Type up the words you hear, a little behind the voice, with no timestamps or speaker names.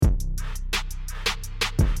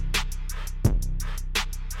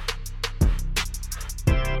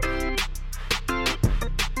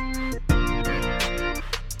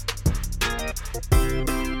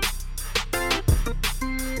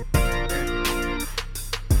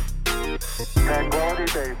Tranquility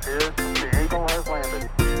Base here. The Eagle has landed.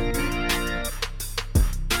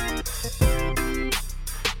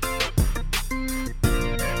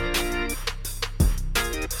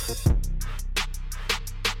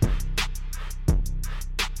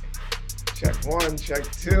 Check one, check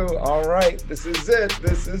two. All right, this is it.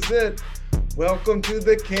 This is it. Welcome to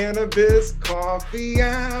the Cannabis Coffee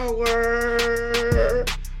Hour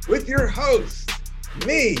with your host,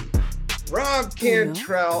 me, Rob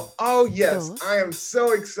Cantrell. Oh, yes, I am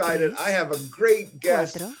so excited. I have a great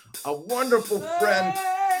guest, a wonderful friend,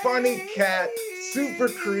 funny cat, super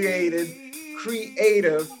creative.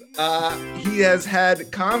 He has had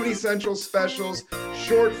Comedy Central specials,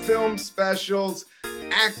 short film specials,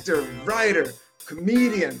 actor, writer,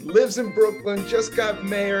 comedian, lives in Brooklyn, just got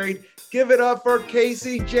married. Give it up for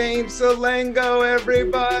Casey James Salengo,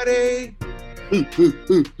 everybody.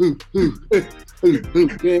 Casey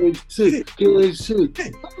James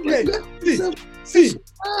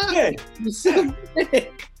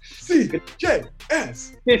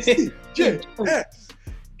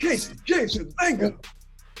Salengo.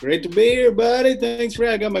 Great to be here, buddy. Thanks for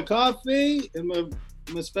having me. I got my coffee and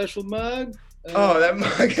my special mug. Oh, that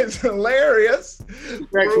mug is hilarious. It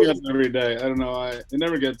cracks me up every day. I don't know why. It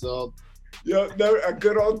never gets old. A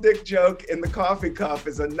good old dick joke in the coffee cup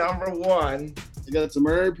is a number one. I got some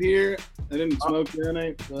herb here. I didn't smoke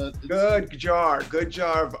any, but good jar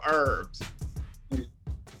of herbs.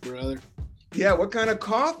 Brother. Yeah, what kind of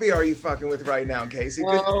coffee are you fucking with right now, Casey?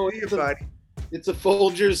 Good to see you, buddy. It's a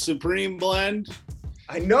Folgers Supreme blend.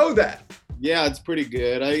 I know that. Yeah, it's pretty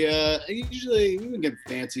good. I usually we get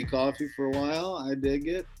fancy coffee for a while. I dig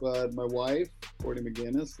it, but my wife, Courtney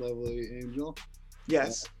McGinnis, lovely angel.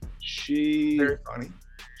 Yes. She very funny.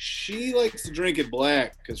 She likes to drink it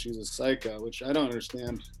black because she's a psycho, which I don't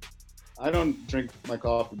understand. I don't drink my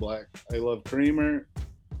coffee black. I love creamer.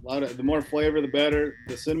 The more flavor, the better.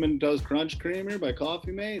 The Cinnamon Toast Crunch Creamer by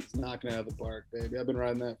Coffee Mate, it's knocking it out of the park, baby. I've been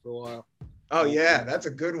riding that for a while. Oh yeah, that's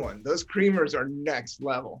a good one. Those creamers are next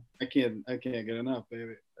level. I can't get enough,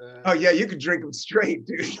 baby. Oh yeah, you could drink them straight,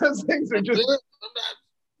 dude. Those things are just.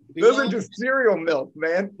 Those are just cereal milk,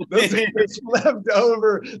 man. Those are just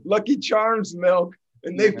leftover Lucky Charms milk,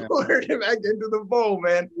 and they poured it back into the bowl,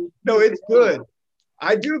 man. No, it's good.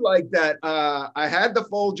 I do like that. I had the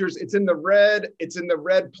Folgers. It's in the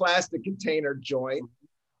red plastic container joint.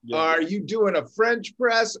 Yeah. Are you doing a French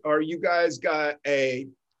press, or you guys got a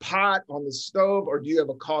pot on the stove, or do you have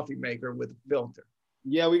a coffee maker with a filter?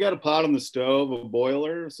 Yeah, we got a pot on the stove, a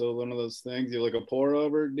boiler. So one of those things, you like a pour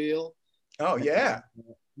over deal. Oh yeah.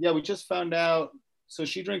 Yeah, we just found out. So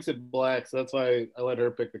she drinks it black, so that's why I let her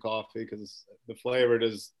pick the coffee, because the flavor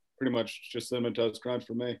is pretty much just Cinnamon Toast Crunch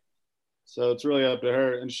for me. So it's really up to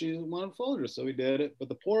her, and she wanted Folgers, so we did it. But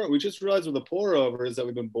we just realized with the pour over is that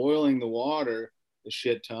we've been boiling the water a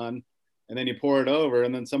shit ton, and then you pour it over,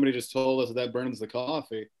 and then somebody just told us that burns the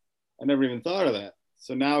coffee. I never even thought of that.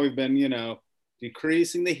 So now we've been,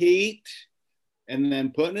 decreasing the heat and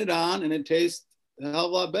then putting it on, and it tastes a hell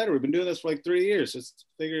of a lot better. We've been doing this for like 3 years, just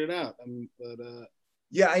figured it out.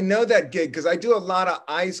 Yeah, I know that gig because I do a lot of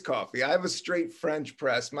iced coffee. I have a straight French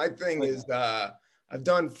press. My thing is I've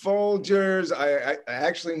done Folgers. I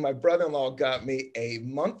actually, my brother-in-law got me a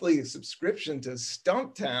monthly subscription to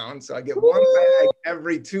Stumptown, so I get one bag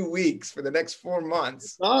every 2 weeks for the next 4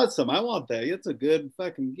 months. That's awesome. I want that. It's a good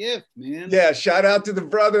fucking gift, man. Yeah, shout out to the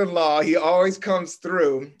brother-in-law. He always comes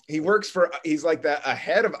through. He's like a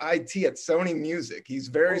head of IT at Sony Music. He's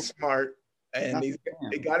very smart. And he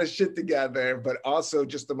got his shit together, but also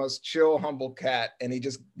just the most chill, humble cat. And he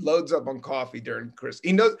just loads up on coffee during Christmas.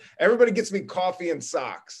 He knows everybody gets me coffee and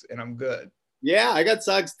socks, and I'm good. Yeah, I got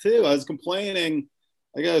socks too. I was complaining.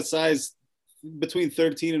 I got a size between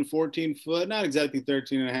 13 and 14 foot, not exactly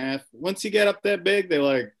 13 and a half. Once you get up that big,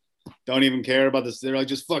 they don't even care about this. They're like,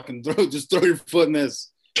 just throw your foot in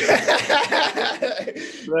this. They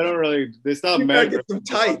stop measuring. Get some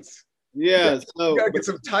tights. Yeah, so you gotta get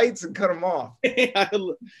some tights and cut them off.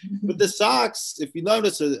 But the socks, if you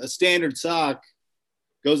notice, a standard sock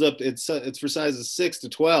goes up. It's for sizes 6 to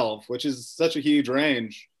 12, which is such a huge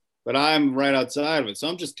range. But I'm right outside of it, so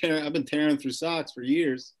I've been tearing through socks for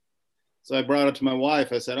years. So I brought it to my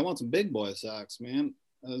wife. I said, I want some big boy socks, man.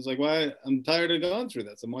 I was like, why? I'm tired of going through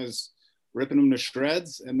this. I'm always ripping them to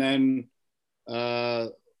shreds, and then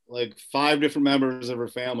like 5 different members of her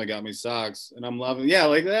family got me socks, and I'm loving,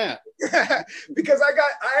 like that. Because I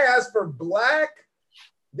asked for black.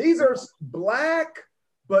 These are black,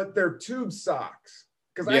 but they're tube socks.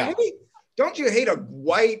 Because don't you hate a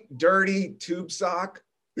white, dirty tube sock?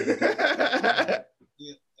 Yeah, I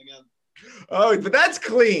got. Oh, but that's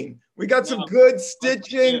clean. We got some good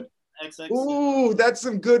stitching. XX. Ooh, that's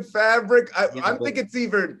some good fabric. Yeah, I'm but- thinking it's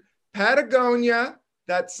either Patagonia,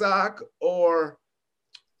 that sock, or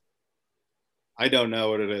I don't know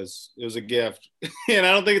what it is. It was a gift, and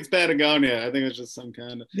I don't think it's Patagonia. I think it's just some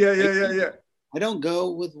kind of. yeah. I don't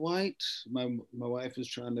go with white. My wife is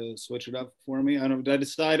trying to switch it up for me. I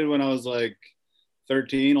decided when I was like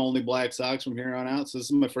 13, only black socks from here on out. So this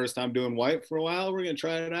is my first time doing white for a while. We're gonna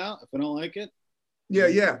try it out. If I don't like it, Yeah.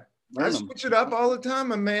 I learn 'em. switch it up all the time,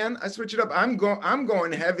 my man. I switch it up. I'm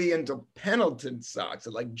going heavy into Pendleton socks,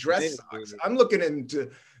 like dress Yeah, socks. dude. I'm looking into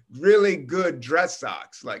really good dress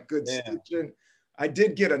socks, like good Yeah. stitching. I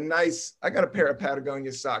got a pair of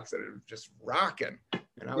Patagonia socks that are just rocking.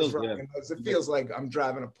 And I was Feels good. rocking those. It feels like I'm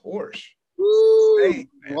driving a Porsche. Woo! Hey,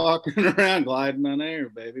 man. Walking around, gliding on air,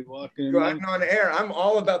 baby. Walking. Gliding on air. I'm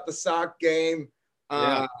all about the sock game.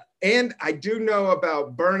 And I do know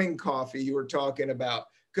about burning coffee you were talking about.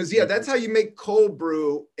 Because, that's how you make cold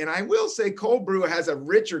brew. And I will say cold brew has a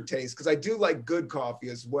richer taste because I do like good coffee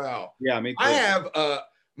as well. Yeah, me too. I have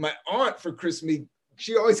my aunt for Christmas.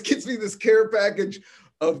 She always gets me this care package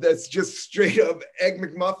that's just straight up Egg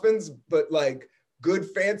McMuffins, but like good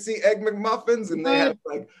fancy Egg McMuffins. And they have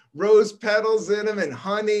like rose petals in them and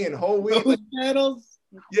honey and whole wheat. Rose petals.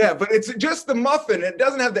 Yeah, but it's just the muffin. It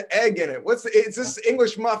doesn't have the egg in it. It's just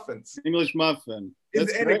English muffins. English muffin. And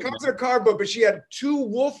it comes in a cardboard, but she had 2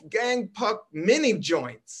 Wolfgang Puck mini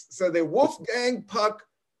joints. So the Wolfgang Puck,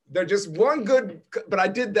 they're just one good, but I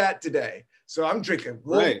did that today. So I'm drinking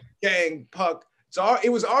Wolfgang Puck. It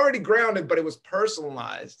was already grounded, but it was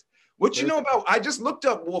personalized. What you know about, I just looked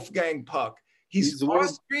up Wolfgang Puck. He's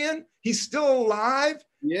Austrian. He's still alive.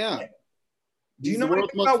 Yeah. Do you know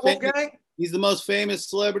anything about Wolfgang? He's the most famous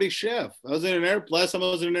celebrity chef. I was in last time I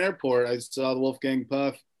was in an airport, I saw the Wolfgang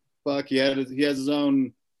Puck. He has his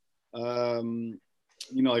own,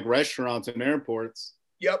 like restaurants and airports.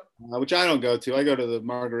 Yep. Which I don't go to. I go to the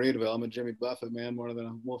Margaritaville. I'm a Jimmy Buffett man more than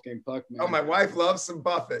a Wolfgang Puck man. Oh, my wife loves some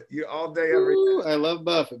Buffett. You all day, every day. I love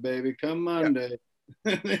Buffett, baby. Come Monday,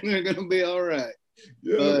 they're gonna be all right.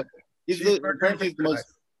 Yeah. But he's the most.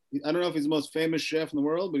 I don't know if he's the most famous chef in the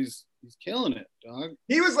world, but he's killing it, dog.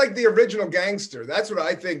 He was like the original gangster. That's what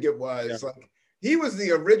I think it was. Yeah. Like he was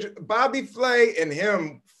the original. Bobby Flay and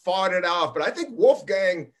him fought it off, but I think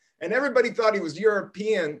Wolfgang. And everybody thought he was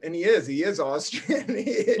European, and he is Austrian.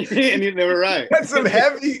 And you were right. He has some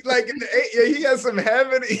heavy, he has some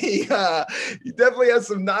heavy, he definitely has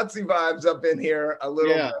some Nazi vibes up in here a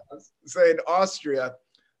little bit, saying Austria.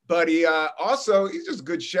 But he's just a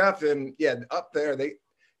good chef. And up there,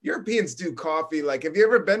 Europeans do coffee. Like, have you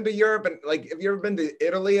ever been to Europe? And like, have you ever been to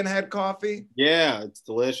Italy and had coffee? Yeah, it's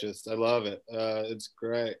delicious. I love it. It's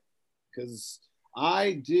great. Because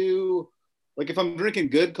I do... Like if I'm drinking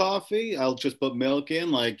good coffee, I'll just put milk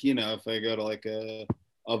in. Like, if I go to like a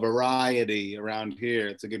variety around here,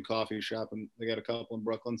 it's a good coffee shop and they got a couple in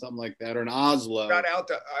Brooklyn, something like that, or in Oslo. Got out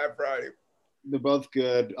to variety. They're both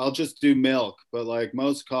good. I'll just do milk, but like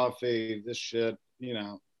most coffee, this shit,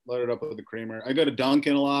 load it up with the creamer. I go to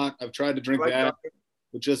Dunkin' a lot. I've tried to drink that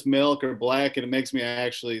with just milk or black, and it makes me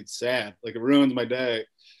actually sad. Like it ruins my day.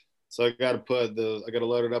 So I got to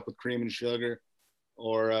load it up with cream and sugar.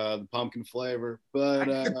 Or the pumpkin flavor, but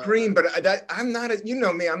the cream. But I'm not you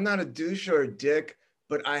know me, I'm not a douche or a dick,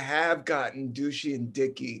 but I have gotten douchey and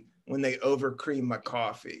dicky when they overcream my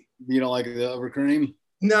coffee. You don't like the overcream?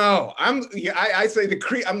 No, I say the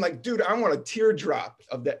cream. I'm like, dude, I want a teardrop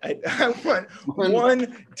of that. I want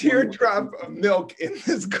one teardrop of milk in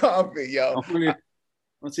this coffee, yo.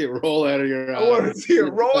 I want to see it roll out of your eyes. I want to see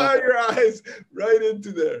it roll out of your eyes right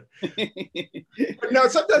into there. But no,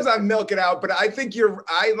 sometimes I milk it out, but I think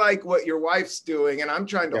I like what your wife's doing, and I'm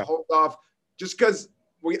trying to hold off just because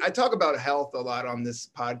I talk about health a lot on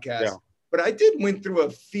this podcast, but I went through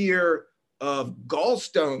a fear of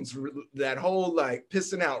gallstones, that whole like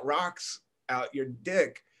pissing out rocks out your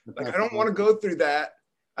dick. Like, I don't want to go through that.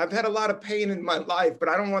 I've had a lot of pain in my life, but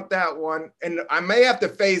I don't want that one. And I may have to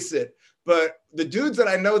face it. But the dudes that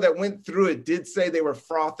I know that went through it did say they were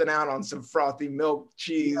frothing out on some frothy milk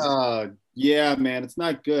cheese. Yeah, man, it's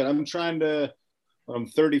not good. I'm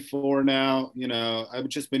 34 now. I've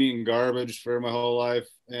just been eating garbage for my whole life.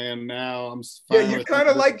 And now I'm you kind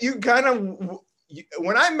of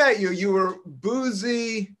when I met you, you were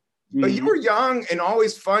boozy, but you were young and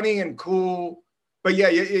always funny and cool. But yeah,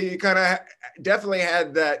 you kind of definitely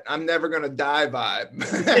had that I'm never going to die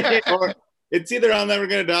vibe. It's either I'm never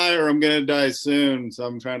going to die or I'm going to die soon. So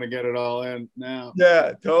I'm trying to get it all in now.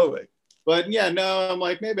 Yeah, totally. But yeah, no, I'm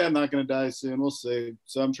like, maybe I'm not going to die soon. We'll see.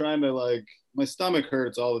 So I'm trying to my stomach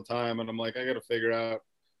hurts all the time. And I'm like, I got to figure out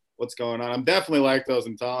what's going on. I'm definitely lactose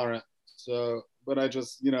intolerant. So but I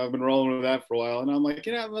just, I've been rolling with that for a while, and I'm like,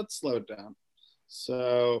 let's slow it down.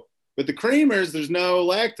 So, but the creamers, there's no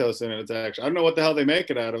lactose in it. It's actually, I don't know what the hell they make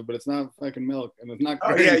it out of, but it's not fucking milk, and it's not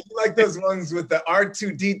Oh cream. yeah, you like those ones with the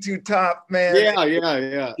R2D2 top, man.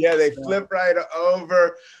 Yeah. Yeah, they flip right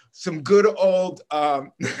over. Some good old I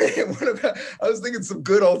was thinking some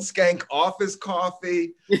good old Skank office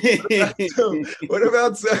coffee. What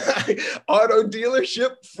about some auto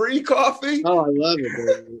dealership free coffee? Oh, I love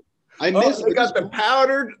it, dude. They got the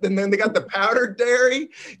powdered, and then they got the powdered dairy.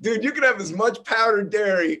 Dude, you can have as much powdered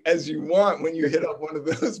dairy as you want when you hit up one of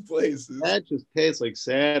those places. That just tastes like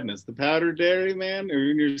sadness. The powdered dairy, man, or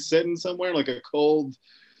when you're sitting somewhere like a cold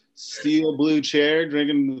steel blue chair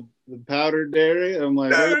drinking the powdered dairy. I'm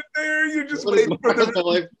like, you're just waiting for my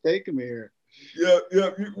life taking me here. Yeah.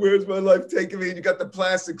 Where's my life taking me? And you got the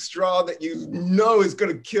plastic straw that you know is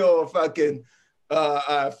going to kill a fucking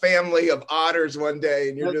family of otters one day,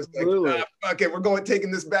 and you're just like, fuck it, we're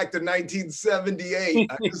taking this back to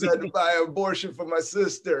 1978. I just had to buy an abortion for my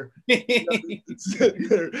sister. Everything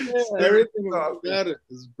about it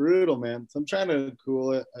is brutal, man. So I'm trying to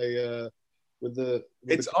cool it.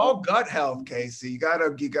 It's all gut health, Casey. You got,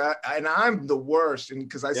 and I'm the worst, and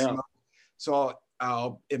because I smoke, so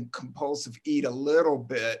I'll compulsive eat a little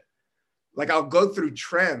bit. Like I'll go through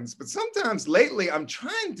trends, but sometimes lately I'm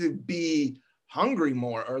trying to be hungry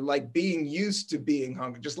more, or like being used to being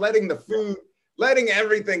hungry, just letting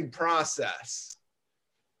everything process.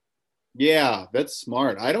 Yeah, that's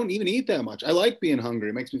smart. I don't even eat that much. I like being hungry.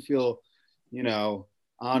 It makes me feel,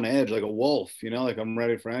 on edge, like a wolf, like I'm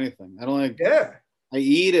ready for anything. I don't like, I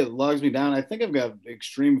eat, it lugs me down. I think I've got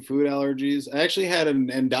extreme food allergies. I actually had an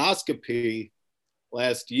endoscopy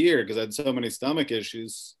last year because I had so many stomach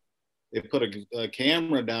issues. They put a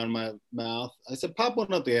camera down my mouth. I said, pop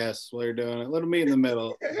one up the ass while you're doing it. Let them meet in the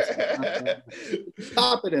middle.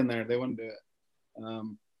 Pop it in there. They wouldn't do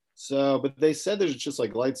it. But they said there's just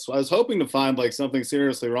like light. So I was hoping to find like something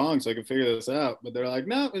seriously wrong so I could figure this out. But they're like,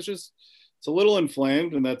 no, it's a little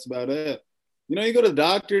inflamed and that's about it. You go to the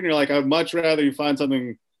doctor and you're like, I'd much rather you find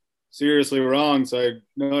something seriously wrong so I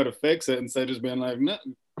know how to fix it instead of just being like, no,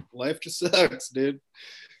 life just sucks, dude.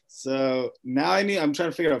 So now I'm trying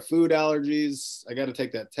to figure out food allergies. I got to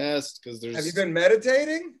take that test because there's. Have you been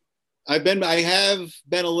meditating? I have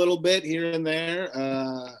been a little bit here and there.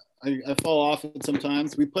 I fall off it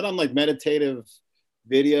sometimes. We put on like meditative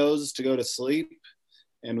videos to go to sleep,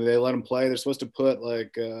 and they let them play. They're supposed to put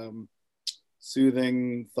like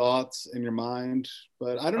soothing thoughts in your mind,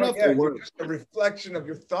 but I don't know if they work. Just a reflection of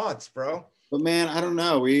your thoughts, bro. But man, I don't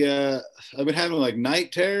know. I've been having like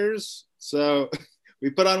night terrors, so. We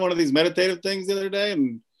put on one of these meditative things the other day,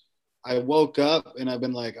 and I woke up and I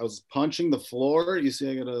was punching the floor. You see,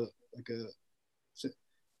 I got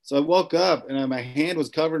so I woke up and my hand was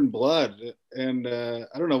covered in blood, and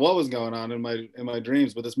I don't know what was going on in my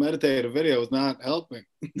dreams, but this meditative video was not helping.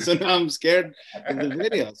 So now I'm scared of the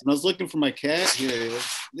videos. And I was looking for my cat. Here he is.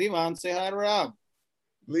 Levon, say hi to Rob.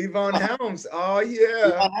 Levon Helms. Oh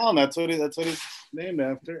yeah. Levon Helms. That's what he's named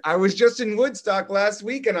after. I was just in Woodstock last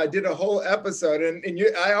week and I did a whole episode. And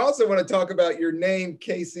I also want to talk about your name,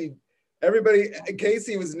 Casey.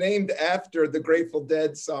 Casey was named after the Grateful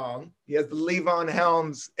Dead song. He has the Levon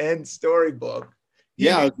Helms end storybook.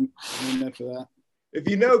 I was named after that. If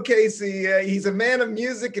you know Casey, he's a man of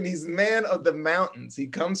music and he's a man of the mountains. He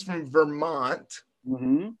comes from Vermont,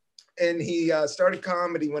 and he started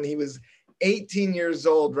comedy when he was 18 years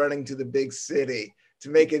old, running to the big city to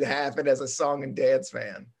make it happen as a song and dance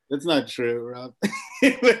man. That's not true, Rob.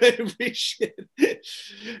 I appreciate it.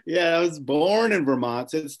 Yeah, I was born in Vermont.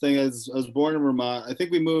 This thing is, I was born in Vermont. I think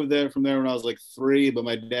we moved there from there when I was like 3, but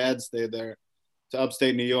my dad stayed there to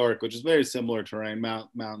upstate New York, which is very similar terrain,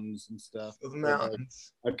 mountains and stuff. The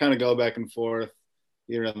mountains. I'd kind of go back and forth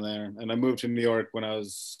here and there. And I moved to New York when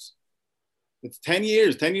it's 10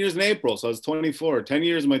 years in April. So I was 24, 10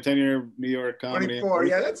 years of my 10-year New York comedy. 24,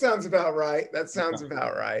 yeah, that sounds about right.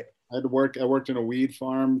 I worked in a weed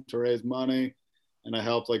farm to raise money, and I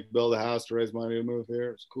helped like build a house to raise money to move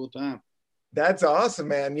here. It's a cool time. That's awesome,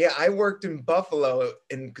 man. Yeah, I worked in Buffalo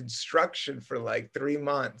in construction for like 3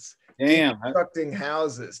 months. Damn. Constructing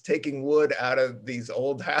houses, taking wood out of these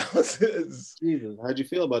old houses. Jesus, how'd you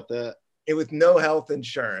feel about that? It was no health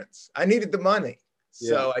insurance. I needed the money.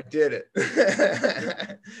 So I did it.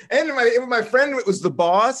 And my friend was the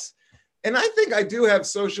boss. And I think I do have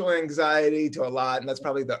social anxiety to a lot. And that's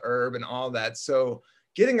probably the herb and all that. So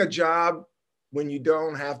getting a job when you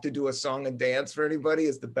don't have to do a song and dance for anybody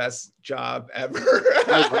is the best job ever.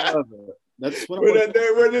 I love it. That's what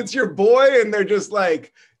when it's your boy and they're just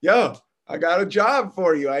like, yo, I got a job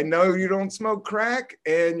for you. I know you don't smoke crack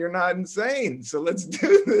and you're not insane. So let's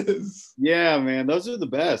do this. Yeah, man, those are the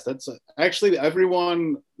best. That's actually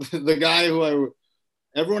everyone, the guy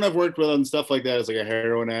everyone I've worked with on stuff like that is like a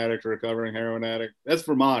heroin addict or recovering heroin addict. That's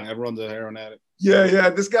Vermont. Everyone's a heroin addict. Yeah.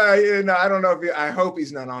 This guy, I don't know if I hope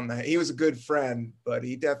he's not on he was a good friend, but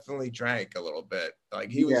he definitely drank a little bit. Like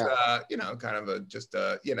he was, kind of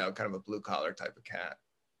a blue collar type of cat.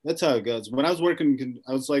 That's how it goes. When I was working,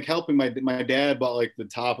 I was like helping my dad bought like the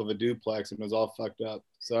top of a duplex and it was all fucked up.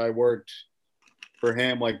 So I worked for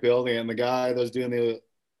him, like building it. And the guy that was doing the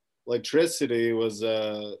electricity was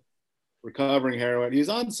recovering heroin. He's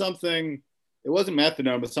on something, it wasn't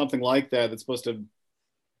methadone, but something like that that's supposed to,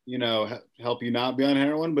 help you not be on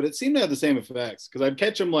heroin. But it seemed to have the same effects because I'd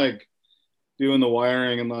catch him like doing the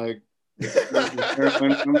wiring and like,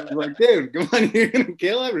 I'm like, dude, come on, you're gonna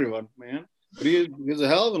kill everyone, man. But he was a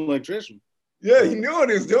hell of an electrician. Yeah, he knew what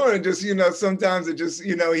he was doing. It just, sometimes it just,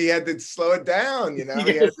 he had to slow it down, he had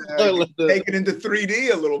to take it into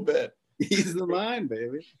 3D a little bit. He's the mind,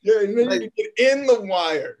 baby. Yeah, and then you get in the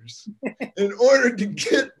wires. In order to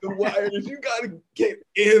get the wires, you got to get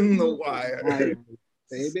in the wires.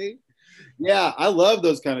 Baby. Yeah, I love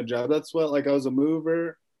those kind of jobs. That's what, like, I was a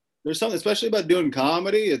mover. There's something, especially about doing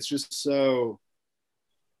comedy, it's just so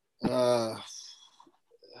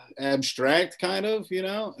abstract kind of,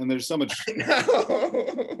 and there's so much you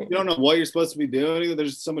don't know what you're supposed to be doing.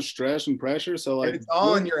 There's so much stress and pressure, so like, and it's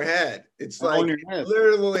all in your head. It's like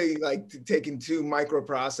literally like taking two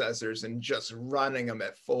microprocessors and just running them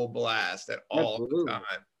at full blast at all the time,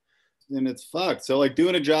 and it's fucked. So like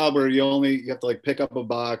doing a job where you have to like pick up a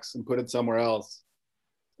box and put it somewhere else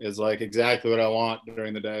is like exactly what I want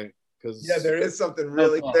during the day, because there is something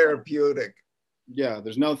really therapeutic. Yeah,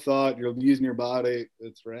 there's no thought. You're using your body.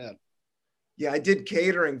 It's rad. Yeah, I did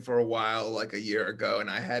catering for a while, like a year ago, and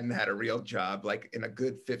I hadn't had a real job like in a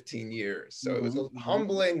good 15 years. So it was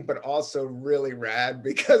humbling, but also really rad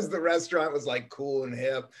because the restaurant was like cool and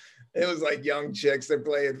hip. It was like young chicks. They're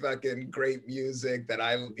playing fucking great music that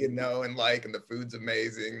I, and the food's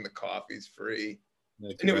amazing. The coffee's free.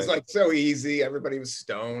 That's It was like so easy. Everybody was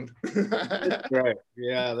stoned. That's right.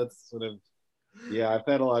 Yeah, that's sort of. Yeah, I've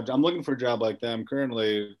had a lot. I'm looking for a job like that. I'm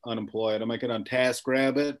currently unemployed. I might get on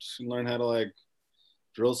TaskRabbit and learn how to like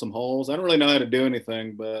drill some holes. I don't really know how to do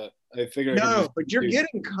anything, but I figure. But you're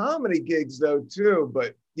getting comedy gigs though too.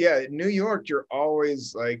 But yeah, in New York, you're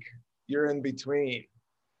always like you're in between.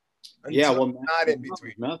 Not in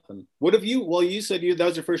between. Nothing. What have you? Well, you said that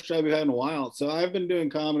was your first job you had in a while. So I've been doing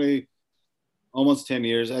comedy almost 10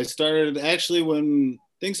 years. I started actually when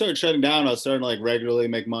things started shutting down. I was starting to like regularly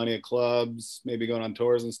make money at clubs, maybe going on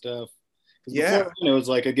tours and stuff. Before, it was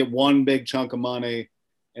like I get one big chunk of money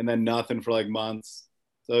and then nothing for like months.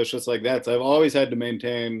 So it's just like that. So I've always had to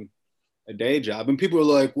maintain a day job. And people were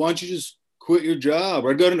like, why don't you just quit your job?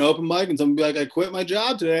 Or I'd go to an open mic and someone would be like, I quit my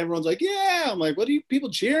job today. Everyone's like, yeah. I'm like, what are you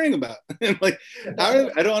people cheering about? And like, I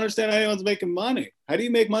don't understand how anyone's making money. How do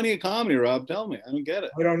you make money at comedy, Rob? Tell me. I don't get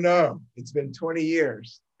it. I don't know. It's been 20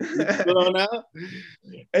 years. I don't know.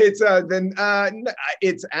 It's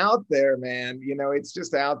it's out there, man. It's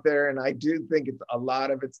just out there, and I do think it's a lot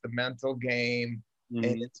of it's the mental game, and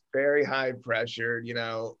it's very high pressure.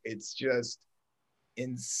 It's just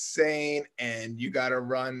insane, and you got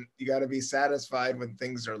to be satisfied when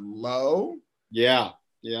things are low. Yeah.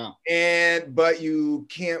 But you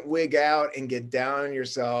can't wig out and get down on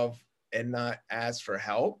yourself and not ask for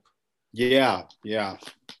help. Yeah.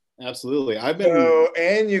 Absolutely.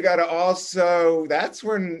 And you got to also, that's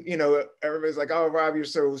when, everybody's like, oh, Rob, you're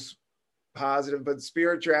so positive, but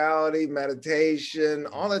spirituality, meditation,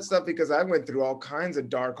 all that stuff, because I went through all kinds of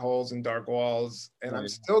dark holes and dark walls, and I'm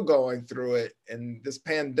still going through it. And this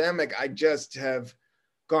pandemic, I just have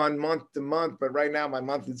gone month to month, but right now my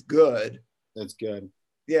month is good. That's good.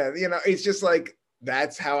 Yeah. It's just like,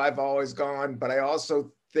 that's how I've always gone. But I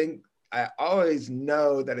also think, I always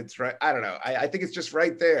know that it's right. I don't know. I think it's just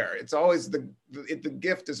right there. It's always the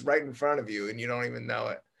gift is right in front of you and you don't even know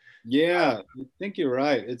it. Yeah, I think you're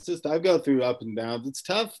right. It's just, I've gone through up and downs. It's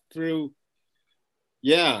tough through.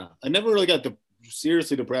 Yeah. I never really got the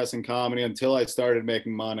seriously depressing comedy until I started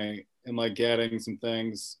making money and like getting some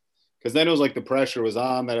things. Cause then it was like the pressure was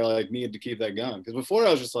on that I like needed to keep that going. Cause before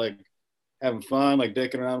I was just like having fun, like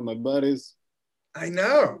dicking around with my buddies. I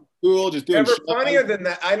know. Cool, just doing never funnier than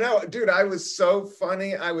that. I know, dude. I was so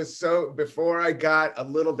funny. Before I got a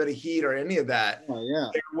little bit of heat or any of that. Oh, yeah.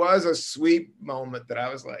 There was a sweet moment that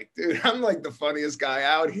I was like, dude, I'm like the funniest guy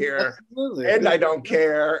out here. Absolutely. And I don't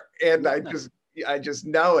care. And I just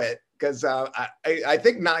know it because I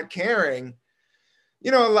think not caring You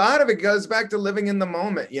know, a lot of it goes back to living in the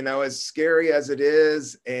moment, you know, as scary as it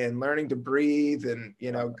is, and learning to breathe, and,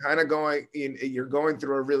 you know, kind of you're going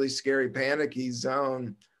through a really scary, panicky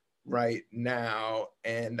zone right now.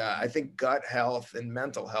 And I think gut health and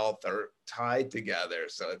mental health are tied together.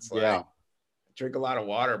 So it's like, drink a lot of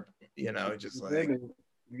water, you know, just like.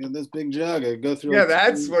 You got this big jug. I go through. Yeah,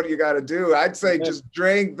 that's what you got to do. I'd say just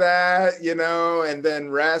drink that, you know, and then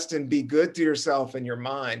rest and be good to yourself and your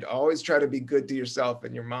mind. Always try to be good to yourself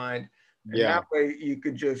and your mind. And that way you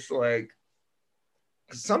could just like,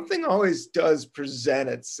 something always does present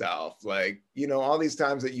itself. Like, you know, all these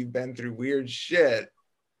times that you've been through weird shit,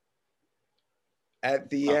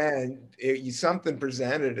 at the end, something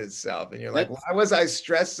presented itself, and you're like, why was I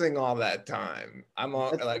stressing all that time? I'm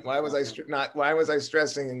all like, why was I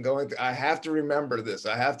stressing and going through? I have to remember this.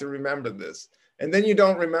 I have to remember this. And then you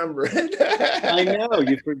don't remember it. I know,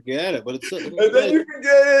 you forget it, but it's and then you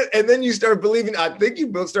forget it, and then you start believing. I think you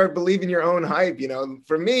will start believing your own hype. You know,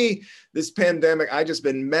 for me, this pandemic, I just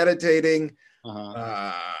been meditating.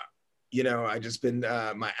 You know, I just been,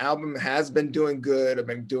 my album has been doing good. I've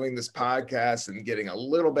been doing this podcast and getting a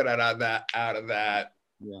little bit out of that.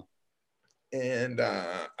 Yeah. And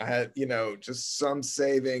I had, you know, just some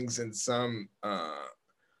savings and some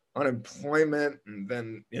unemployment, and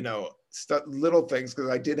then, you know, little things,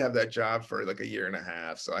 because I did have that job for like a year and a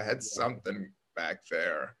half. So I had something back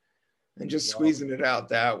there, and just squeezing it out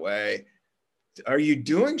that way. Are you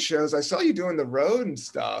doing shows? I saw you doing the road and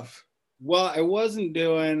stuff. Well, I wasn't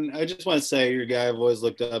doing, I just want to say you're a guy I've always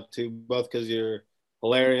looked up to, both because you're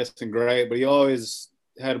hilarious and great, but you always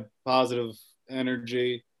had a positive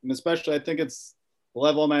energy. And especially, I think it's the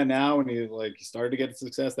level I'm at now, when you started to get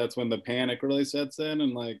success, that's when the panic really sets in,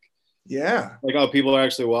 and like, oh, people are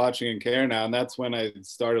actually watching and care now. And that's when I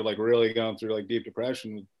started like really going through like deep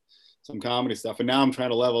depression with some comedy stuff. And now I'm trying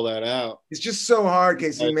to level that out. It's just so hard,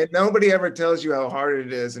 Casey. Man, nobody ever tells you how hard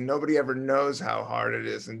it is, and nobody ever knows how hard it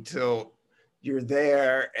is until you're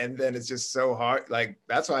there. And then it's just so hard. Like,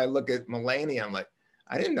 that's why I look at Mulaney. I'm like,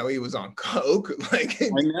 I didn't know he was on coke. Like, I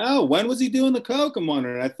know. When was he doing the coke? I'm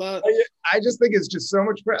wondering. I just think it's just so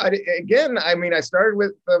much. Again, I mean, I started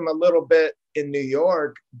with them a little bit in New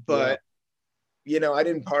York, but you know, I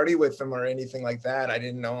didn't party with them or anything like that. I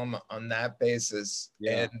didn't know them on that basis.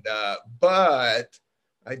 And but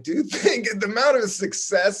I do think the amount of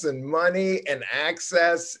success and money and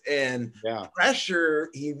access and pressure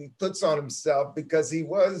he puts on himself, because he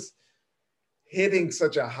was hitting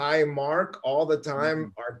such a high mark all the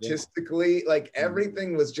time artistically. Like,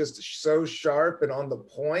 everything was just so sharp and on the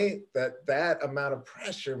point, that amount of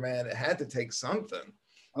pressure, man, it had to take something.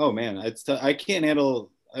 Oh man, I can't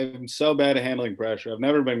handle. I'm so bad at handling pressure. I've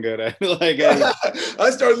never been good at it. Like, I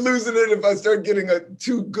start losing it if I start getting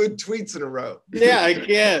two good tweets in a row. Yeah, I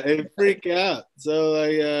can't. I freak out.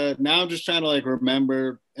 So now I'm just trying to like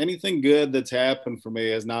remember anything good that's happened for me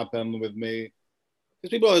has not been with me.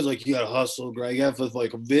 Because people always like, you gotta hustle, Greg. You have to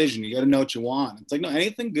like a vision. You gotta know what you want. It's like, no,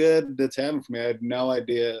 anything good that's happened for me, I had no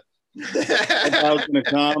idea I was gonna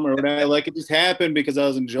come or whatever. Like, it just happened because I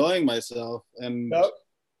was enjoying myself, and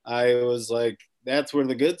I was like, that's where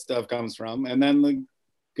the good stuff comes from. And then the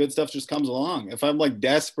good stuff just comes along. If I'm like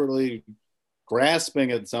desperately grasping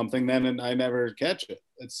at something, then I never catch it.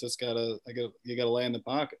 It's just you gotta lay in the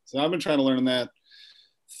pocket. So I've been trying to learn that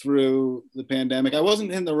through the pandemic. I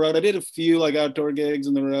wasn't in the road. I did a few like outdoor gigs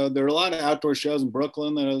in the road. There were a lot of outdoor shows in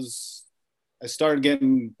Brooklyn I started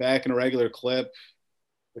getting back in a regular clip,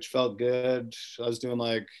 which felt good. I was doing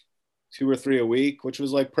like 2 or 3 a week, which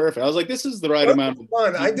was like perfect. I was like, this is the right amount of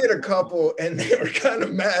fun. I did a couple, and they were kind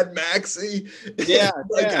of Mad Maxy,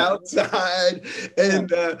 outside,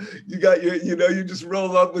 and you got you just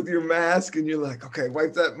roll up with your mask, and you're like, okay,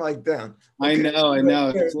 wipe that mic down. Okay, I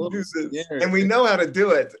know. And we know how to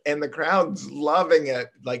do it, and the crowd's loving it.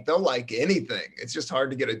 Like, they'll like anything. It's just hard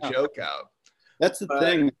to get a joke out. That's the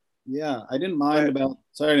thing. Yeah, I didn't mind about.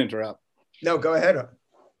 Sorry to interrupt. No, go ahead.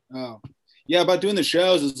 Oh. Yeah, about doing the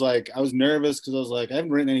shows is like, I was nervous because I was like, I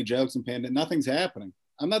haven't written any jokes in pandemic. Nothing's happening.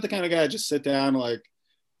 I'm not the kind of guy to just sit down and like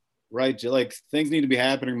write. Like, things need to be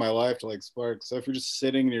happening in my life to like spark. So if you're just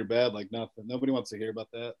sitting in your bed, like nothing, nobody wants to hear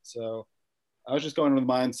about that. So I was just going with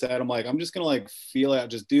the mindset. I'm like, I'm just going to like feel out,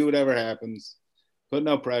 just do whatever happens, put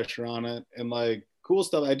no pressure on it. And like cool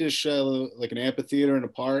stuff. I did a show like an amphitheater in a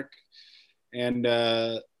park, and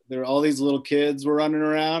there were all these little kids were running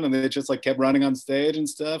around, and they just like kept running on stage and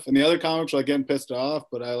stuff. And the other comics were like getting pissed off,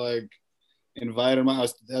 but I like invited them. I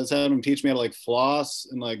was having them teach me how to like floss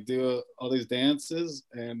and like do all these dances.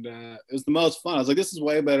 And it was the most fun. I was like, this is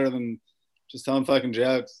way better than just telling fucking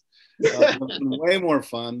jokes. Way more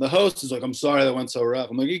fun. The host is like, I'm sorry that went so rough.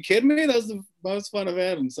 I'm like, are you kidding me? That was the most fun I've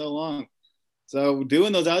had in so long. So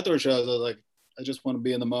doing those outdoor shows, I was like, I just want to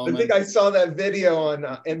be in the moment. I think I saw that video on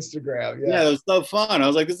Instagram. Yeah, it was so fun. I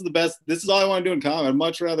was like, this is the best. This is all I want to do in comedy. I'd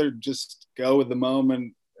much rather just go with the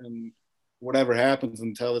moment and whatever happens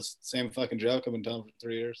and tell this same fucking joke I've been telling for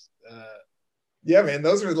 3 years. Yeah, man,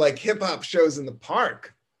 those were like hip hop shows in the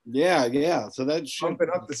park. Yeah. So that pumping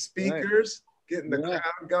up the speakers, getting the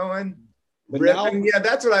crowd going. But riffing. Yeah,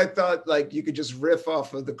 that's what I thought. Like you could just riff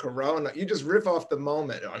off of the Corona. You just riff off the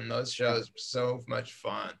moment on those shows. So much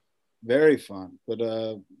fun. Very fun. But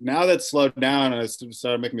now that's slowed down and it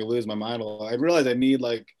started making me lose my mind a lot. I realized I need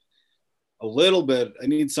like a little bit. I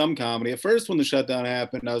need some comedy. At first, when the shutdown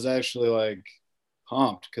happened, I was actually like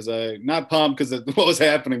pumped because not pumped because of what was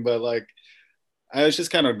happening, but like I was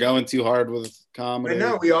just kind of going too hard with comedy. I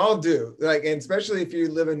know, we all do. Like, and especially if you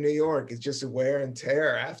live in New York, it's just a wear and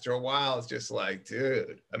tear. After a while, it's just like,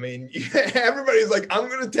 dude, I mean, everybody's like, I'm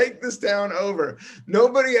going to take this town over.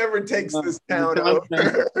 Nobody ever takes this town over.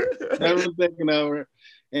 Never taken over.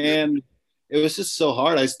 And it was just so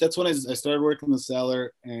hard. That's when I started working in the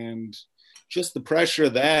cellar, and just the pressure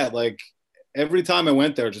of that, like every time I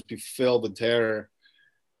went there, I'd just be filled with terror.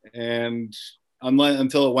 And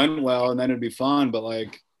until it went well, and then it'd be fun. But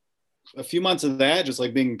like a few months of that, just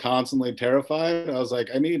like being constantly terrified, I was like,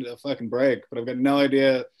 I need a fucking break, but I've got no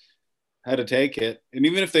idea how to take it. And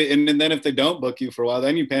even if and then if they don't book you for a while,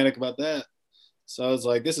 then you panic about that. So I was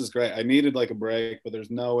like, this is great. I needed like a break, but there's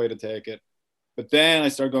no way to take it. But then I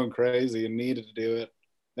started going crazy and needed to do it,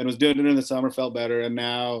 and was doing it in the summer, felt better, and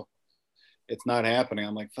now it's not happening.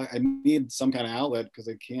 I'm like, fuck, I need some kind of outlet because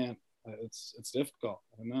I can't. It's difficult.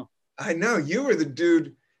 I don't know. I know, you were the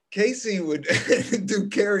dude. Casey would do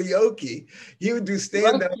karaoke. He would do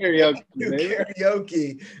stand-up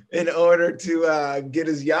karaoke in order to get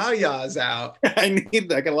his yayas out. I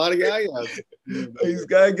got a lot of yayas. He's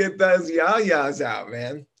got to get those yayas out,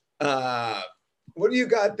 man. What do you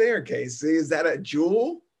got there, Casey? Is that a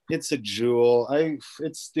Juul? It's a Juul.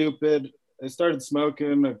 It's stupid. I started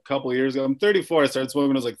smoking a couple of years ago. I'm 34. I started smoking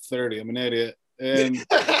when I was like 30. I'm an idiot. And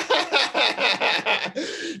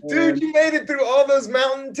dude, you made it through all those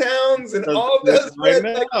mountain towns and all those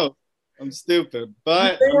red. I'm stupid,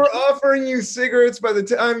 but they were offering you cigarettes by the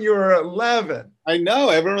time you were 11. I know,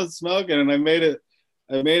 everyone was smoking, and I made it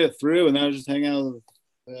through, and then I was just hanging out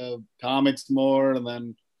with comics more, and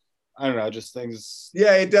then I don't know, just things.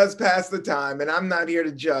 Yeah, it does pass the time, and I'm not here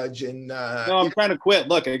to judge. And no, I'm trying to quit.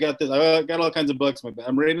 Look, I got this. I got all kinds of books.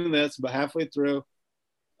 I'm reading this, but halfway through.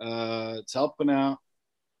 It's helping out,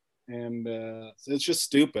 and so it's just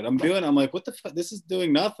stupid. I'm like, what the fuck? This is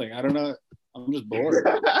doing nothing. I don't know. I'm just bored.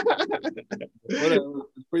 Whatever.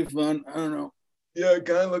 It's pretty fun. I don't know. Yeah, it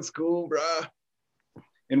kind of looks cool, bruh.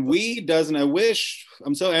 And weed doesn't. I wish.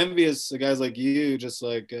 I'm so envious of guys like you, just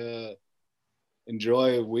like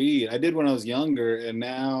enjoy weed. I did when I was younger, and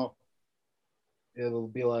now it'll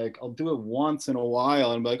be like I'll do it once in a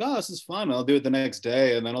while and be like, oh, this is fun. I'll do it the next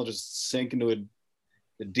day, and then I'll just sink into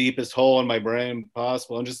the deepest hole in my brain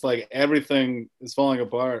possible, and just like everything is falling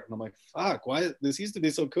apart, and I'm like, fuck, why this used to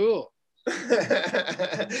be so cool.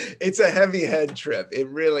 It's a heavy head trip, it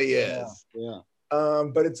really is. Yeah.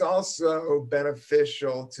 But it's also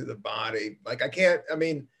beneficial to the body. Like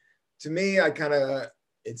to me,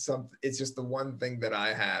 it's just the one thing that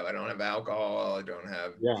I have. I don't have alcohol, I don't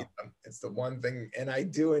have it's the one thing, and I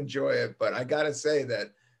do enjoy it, but I gotta say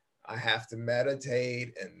that I have to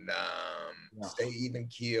meditate and stay even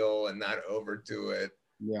keel and not overdo it.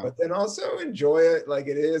 Yeah. But then also enjoy it like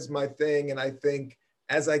it is my thing. And I think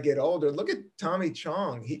as I get older, look at Tommy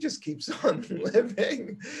Chong. He just keeps on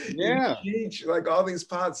living. Yeah. Like all these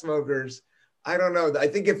pot smokers. I don't know. I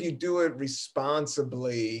think if you do it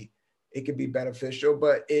responsibly, it can be beneficial,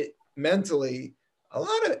 but mentally, a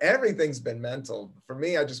lot of everything's been mental. For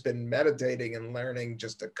me, I've just been meditating and learning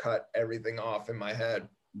just to cut everything off in my head.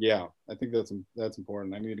 Yeah, I think that's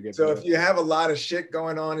important. I need to get. So if you have a lot of shit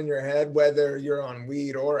going on in your head, whether you're on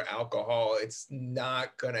weed or alcohol, it's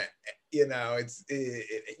not gonna,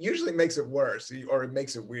 it usually makes it worse, or it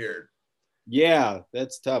makes it weird. Yeah,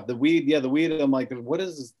 that's tough. The weed. I'm like, what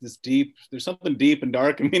is this deep? There's something deep and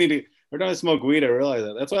dark in me. Every time I smoke weed, I realize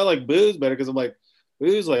that. That's why I like booze better, because I'm like,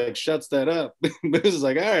 booze like shuts that up. Booze is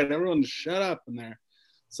like, all right, everyone shut up in there.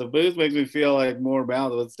 So booze makes me feel like more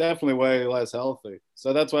balanced. It's definitely way less healthy.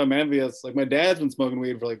 So that's why I'm envious. Like my dad's been smoking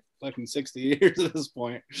weed for like fucking 60 years at this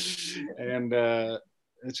point. And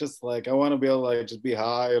it's just like, I want to be able to like just be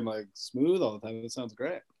high and like smooth all the time. It sounds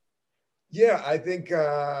great. Yeah, I think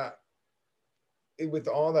with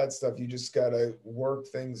all that stuff, you just got to work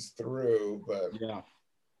things through. But yeah,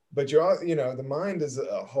 but you're all, you know, the mind is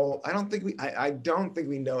a whole. I don't think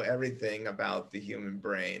we know everything about the human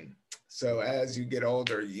brain. So as you get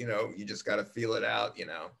older, you know, you just got to feel it out, you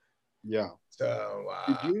know. Yeah. So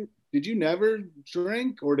did you never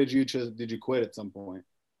drink, or did you quit at some point?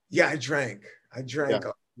 yeah, I drank Yeah.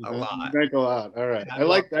 a lot. You drank a lot. All right. Yeah,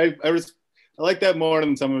 I like that more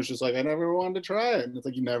than someone who's just like, I never wanted to try it. And it's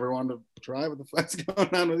like, you never wanted to try. What the fuck's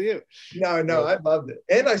going on with you? No, I loved it.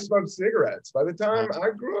 And I smoked cigarettes. By the time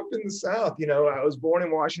I grew up in the South, you know, I was born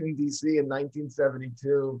in Washington, D.C. in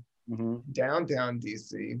 1972, downtown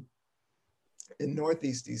D.C., in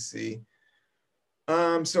Northeast D.C.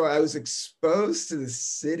 So I was exposed to the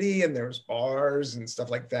city, and there was bars and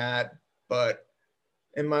stuff like that.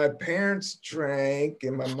 And my parents drank,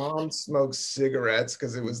 and my mom smoked cigarettes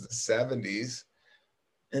because it was the 70s.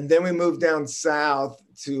 And then we moved down south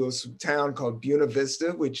to a town called Buena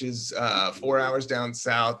Vista, which is 4 hours down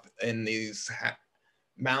south in these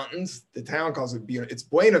mountains. The town calls it it's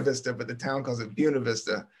Buena Vista, but the town calls it Buena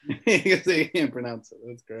Vista. Because they can't pronounce it.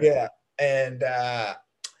 That's great. Yeah. And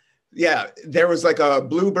yeah, there was like a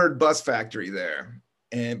Bluebird bus factory there.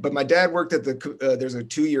 But my dad worked at there's a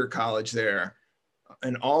 2-year college there,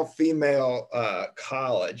 an all-female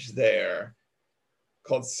college there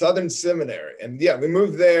called Southern Seminary. And yeah, we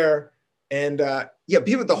moved there, and yeah,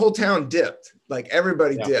 the whole town dipped. Like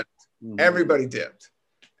everybody dipped. Everybody dipped.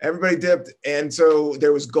 And so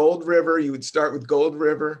there was Gold River. You would start with Gold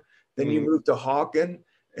River, then you moved to Hawken,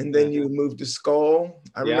 and then you moved to Skull.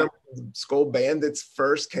 I remember Skull Bandits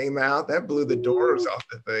first came out. That blew the doors off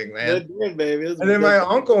the thing, man. It did, baby. And then my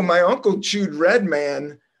uncle chewed Red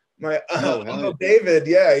Man. My Uncle David,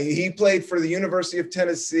 yeah, he played for the University of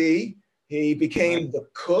Tennessee. He became the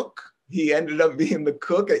cook. He ended up being the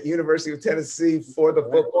cook at University of Tennessee for the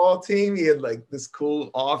football team. He had like this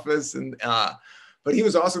cool office, and but he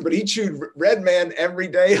was awesome. But he chewed Red Man every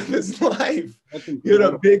day of his life. He had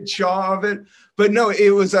a big chaw of it. But no,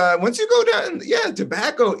 it was once you go down, yeah,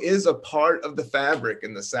 tobacco is a part of the fabric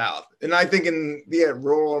in the South, and I think in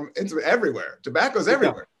rural, it's everywhere. Tobacco's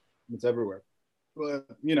everywhere. It's everywhere. But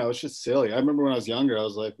you know, it's just silly. I remember when I was younger, I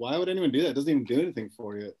was like, why would anyone do that? It doesn't even do anything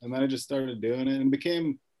for you. And then I just started doing it and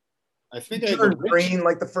became, I think I turned green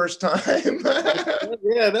like the first time.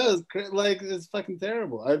 Yeah, that was like, it's fucking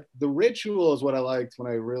terrible. The ritual is what I liked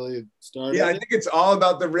when I really started. Yeah, I think it's all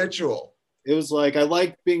about the ritual. It was like, I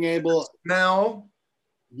like being able now.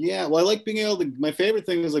 Yeah, well, I like being able to, my favorite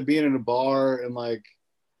thing was like being in a bar and like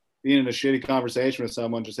being in a shitty conversation with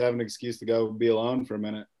someone, just having an excuse to go be alone for a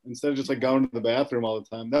minute instead of just like going to the bathroom all the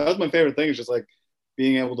time. That was my favorite thing, is just like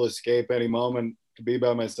being able to escape any moment to be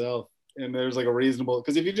by myself. And there's like a reasonable,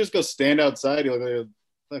 because if you just go stand outside, you look like a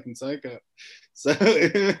fucking psycho. So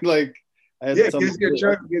like, I had you're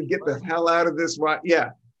trying to get the hell out of this.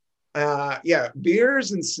 Yeah. Yeah.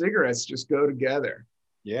 Beers and cigarettes just go together.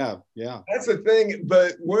 Yeah. That's the thing.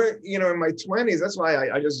 But we're, you know, in my 20s, that's why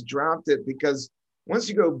I just dropped it, because once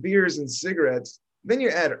you go beers and cigarettes, then you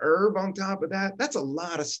add herb on top of that. That's a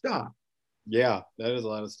lot of stuff. Yeah, that is a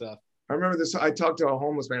lot of stuff. I remember this. I talked to a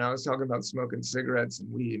homeless man. I was talking about smoking cigarettes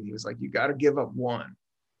and weed, and he was like, "You got to give up one."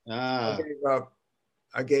 I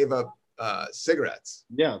gave up cigarettes.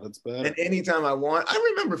 Yeah, that's bad. And anytime I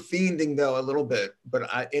remember fiending though a little bit, but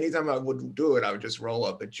anytime I would do it, I would just roll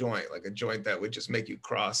up a joint, like a joint that would just make you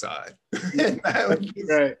cross-eyed. And I would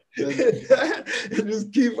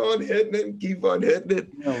just keep on hitting it.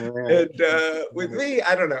 Oh, and with me,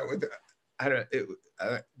 I don't know.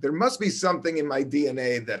 There must be something in my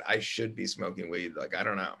DNA that I should be smoking weed. Like, I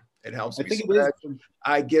don't know. It helps me stretch.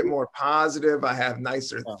 I get more positive. I have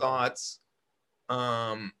nicer thoughts.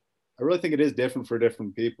 I really think it is different for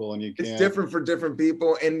different people, and it's different for different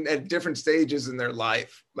people and at different stages in their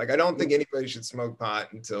life. Like, I don't think anybody should smoke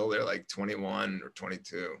pot until they're like 21 or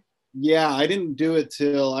 22. Yeah, I didn't do it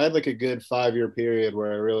till I had like a good 5-year period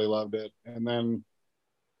where I really loved it, and then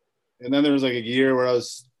there was like a year where I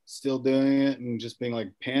was still doing it and just being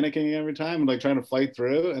like panicking every time and like trying to fight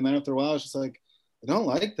through. And then after a while, it's just like, I don't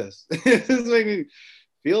like this. It's making me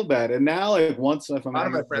feel bad. And now, like, once if I'm out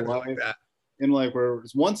of my friends like that. And like, where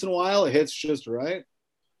once in a while it hits just right.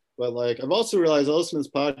 But like, I've also realized I listened to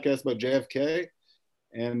this podcast about JFK,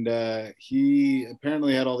 and he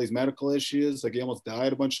apparently had all these medical issues. Like, he almost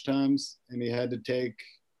died a bunch of times, and he had to take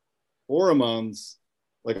hormones.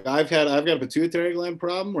 Like, I've got a pituitary gland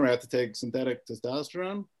problem where I have to take synthetic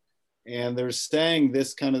testosterone, and they're saying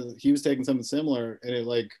he was taking something similar, and it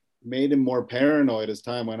like made him more paranoid as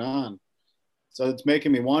time went on. So it's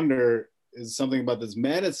making me wonder, is something about this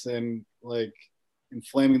medicine like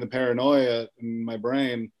inflaming the paranoia in my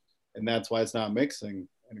brain, and that's why it's not mixing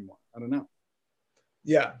anymore? I don't know.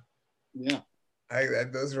 Yeah.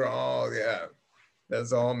 Those are all, yeah.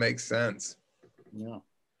 Those all make sense. Yeah,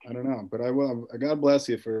 I don't know, but I will. God bless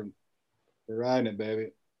you for riding it,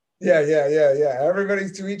 baby. Yeah.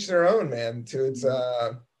 Everybody's to each their own, man.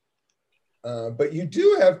 But you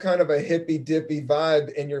do have kind of a hippy dippy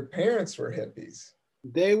vibe, and your parents were hippies.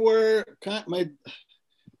 They were kinda.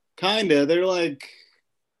 They're like,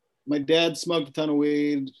 my dad smoked a ton of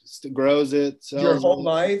weed, grows it, Your sells whole it.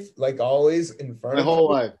 life, like always in front My of whole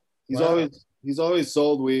you? life. Wow. He's always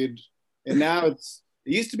sold weed, and now it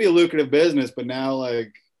used to be a lucrative business, but now,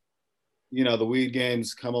 like, you know, the weed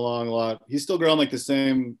game's come along a lot. He's still growing like the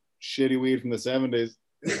same shitty weed from the 70s.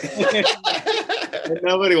 And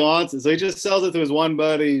nobody wants it. So he just sells it to his one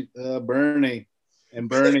buddy, Bernie. And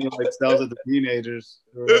Bernie like sells it to teenagers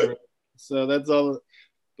or whatever. So that's all.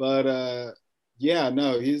 But yeah,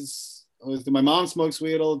 no, my mom smokes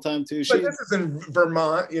weed all the time too. But this is in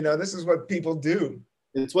Vermont, you know, this is what people do.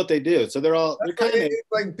 It's what they do. So they're kind of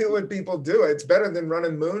like what people do. It's better than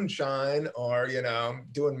running moonshine or, you know,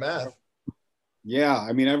 doing meth. Yeah,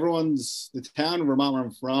 I mean, the town of Vermont where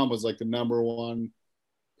I'm from was like the #1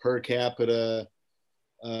 per capita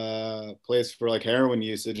place for like heroin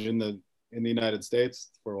usage in the United States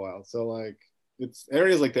for a while. So like, it's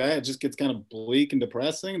areas like that, it just gets kind of bleak and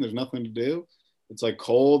depressing. There's nothing to do. It's like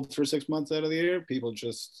cold for 6 months out of the year. People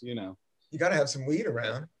just, you know, you got to have some weed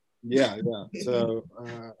around. Yeah. So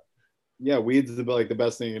yeah, weed's like the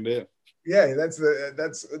best thing you can do. Yeah, that's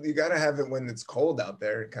you got to have it when it's cold out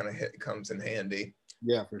there. It kind of comes in handy.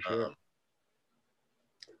 Yeah, for sure.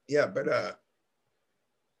 Yeah, but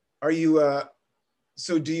are you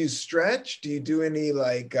so do you stretch? Do you do any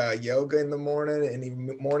like yoga in the morning? Any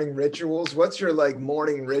morning rituals? What's your like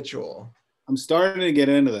morning ritual? I'm starting to get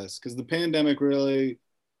into this because the pandemic really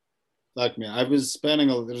fucked me. I was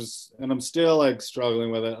spending and I'm still like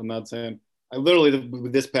struggling with it. I'm not saying I literally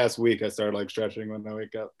this past week I started like stretching when I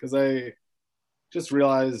wake up because I just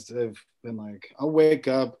realized I've been like, I'll wake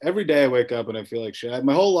up every day. I wake up and I feel like shit.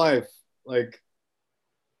 My whole life, like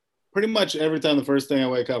pretty much every time the first thing I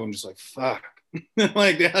wake up, I'm just like, fuck.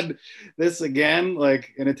 Like, Dad, this again.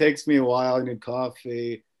 Like, and it takes me a while. I need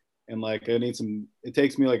coffee and like it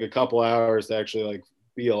takes me like a couple hours to actually like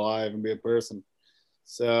be alive and be a person.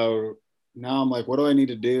 So now I'm like, what do I need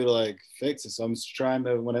to do to like fix it? So I'm just trying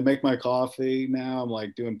to, when I make my coffee now, I'm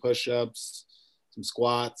like doing push-ups, some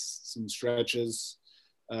squats, some stretches,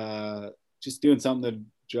 just doing something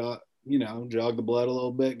to jog the blood a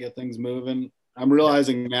little bit, get things moving. I'm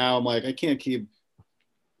realizing now, I'm like, I can't keep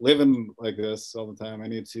living like this all the time. I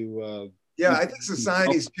need to. Yeah, I think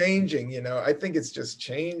society's changing. You know, I think it's just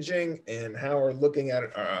changing, and how we're looking at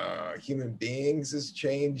human beings is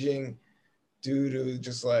changing due to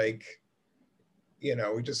just like, you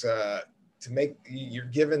know, we just you're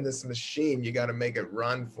given this machine, you got to make it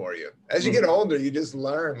run for you. As you get older, you just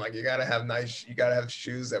learn like you got to have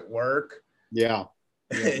shoes that work. Yeah.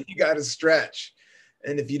 And you got to stretch.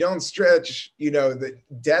 And if you don't stretch, you know, the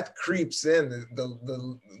death creeps in,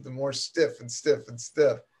 the more stiff and stiff and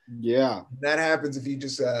stiff. Yeah. That happens if you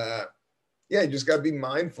just, you just got to be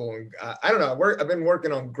mindful. And I don't know, I've been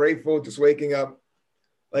working on grateful, just waking up.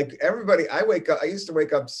 Like everybody, I used to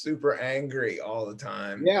wake up super angry all the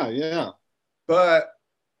time. Yeah. But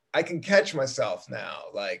I can catch myself now.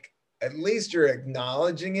 Like, at least you're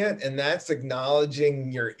acknowledging it. And that's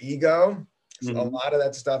acknowledging your ego. Mm-hmm. A lot of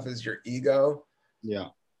that stuff is your ego. Yeah.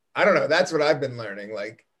 I don't know. That's what I've been learning.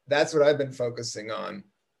 Like, that's what I've been focusing on,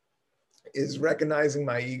 is recognizing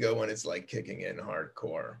my ego when it's like kicking in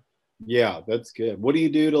hardcore. Yeah, that's good. What do you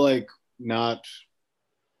do to like not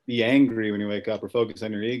be angry when you wake up or focus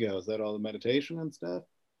on your ego? Is that all the meditation and stuff?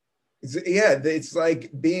 It's like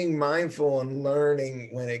being mindful and learning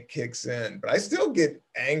when it kicks in. But I still get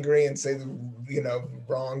angry and say the, you know,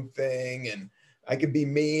 wrong thing, and I could be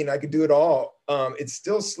mean. I could do it all. It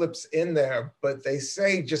still slips in there. But they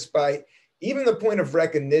say just by even the point of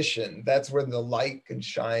recognition, that's where the light can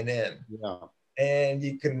shine in. Yeah. And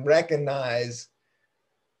you can recognize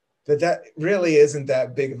that really isn't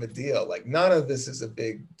that big of a deal. Like, none of this is a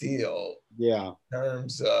big deal. Yeah. In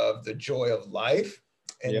terms of the joy of life.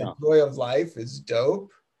 And yeah. the joy of life is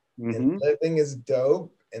dope. Mm-hmm. And living is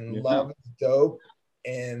dope. And love is dope.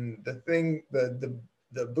 And the thing,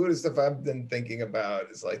 the Buddhist stuff I've been thinking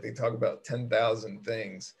about is like, they talk about 10,000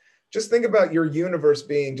 things. Just think about your universe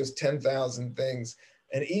being just 10,000 things.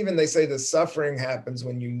 And even they say the suffering happens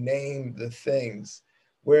when you name the things,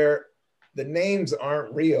 where the names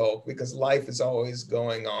aren't real because life is always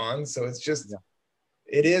going on. So it's just,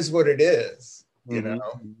 it is what it is, you know,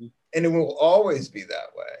 and it will always be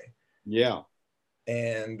that way. Yeah.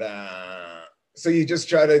 And so you just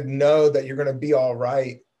try to know that you're going to be all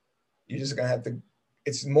right. You're just gonna have to.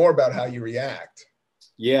 It's more about how you react.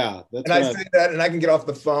 Yeah, that's. And I say that, and I can get off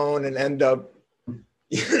the phone and end up,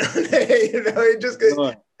 it just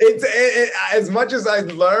it's as much as I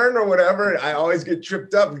learn or whatever, I always get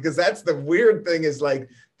tripped up because that's the weird thing is like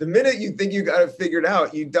the minute you think you got it figured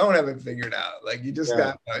out, you don't have it figured out. Like you just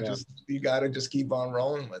you gotta just keep on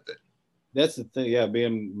rolling with it. That's the thing. Yeah,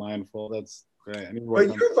 being mindful. That's great.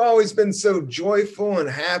 But you've always been so joyful and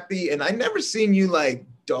happy, and I never seen you like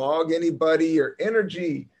dog anybody. Your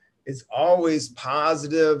energy is always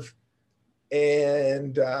positive.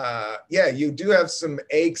 And yeah, you do have some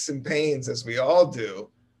aches and pains as we all do.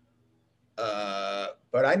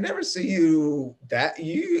 But I never see you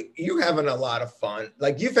you having a lot of fun.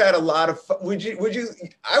 Like you've had a lot of fun. Would you,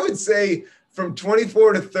 I would say from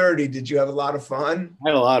 24 to 30, did you have a lot of fun? I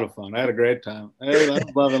had a lot of fun. I had a great time. I was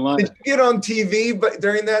loving life. Did you get on TV but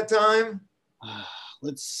during that time?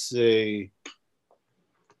 Let's see.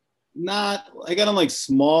 I got on like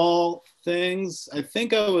small things. I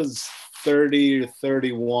think I was 30 to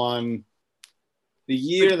 31. The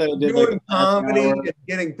year that I did doing like comedy and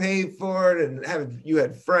getting paid for it and you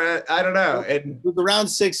had friends, I don't know. And it was around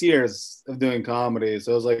 6 years of doing comedy.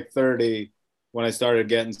 So I was like 30 when I started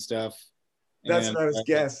getting stuff. That's what I was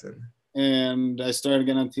guessing. And I started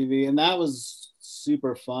getting on TV and that was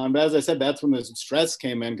super fun. But as I said, that's when the stress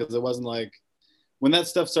came in because it wasn't like, when that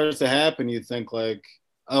stuff starts to happen, you think like,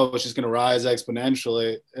 oh, it's just gonna rise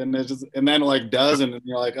exponentially. And then it like doesn't. And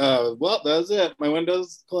you're like, oh, well, that's it. My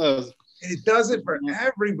window's closed. It does it for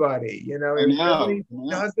everybody, you know. It really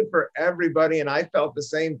does it for everybody. And I felt the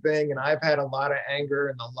same thing. And I've had a lot of anger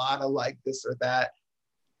and a lot of like this or that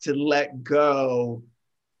to let go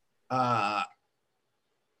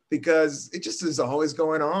because it just is always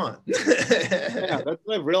going on. Yeah, that's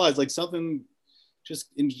what I've realized. Like something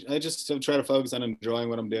I just try to focus on enjoying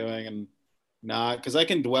what I'm doing and not, because I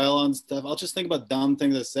can dwell on stuff. I'll just think about dumb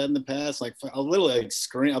things I said in the past. Like I'll literally like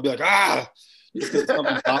scream. I'll be like, just because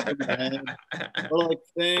something popped in my head. Or like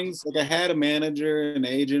things, like I had a manager, an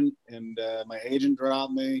agent, and my agent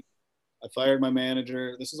dropped me. I fired my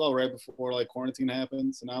manager. This is all right before like quarantine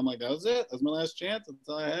happens. And now I'm like, that was it. That was my last chance. That's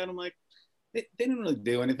all I had. I'm like, they didn't really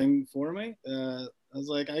do anything for me. I was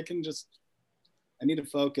like, I need to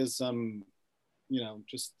focus on,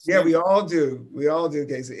 just. Yeah, we all do,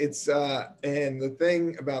 Casey. It's, and the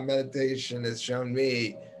thing about meditation has shown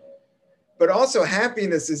me, but also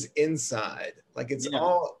happiness is inside. Like it's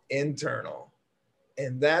all internal.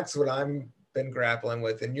 And that's what I've been grappling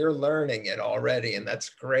with. And you're learning it already. And that's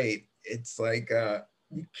great. It's like,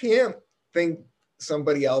 you can't think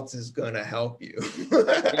somebody else is going to help you.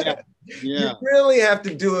 Yeah. You really have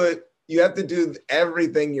to do it. You have to do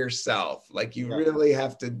everything yourself. Like you really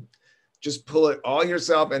have to just pull it all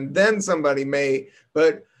yourself. And then somebody may,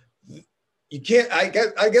 but you can't, I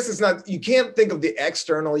guess it's not, you can't think of the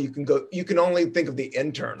external. You can only think of the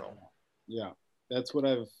internal. Yeah. That's what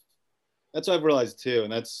I've realized too.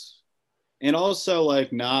 And also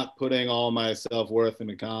like not putting all my self-worth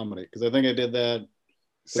into comedy. Cause I think I did that.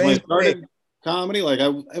 When I started comedy, like I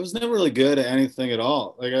was never really good at anything at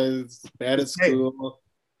all. Like I was bad at school,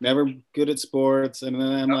 never good at sports. And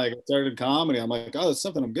then like I started comedy. I'm like, oh, it's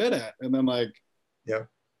something I'm good at. And then like,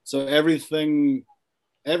 so every reason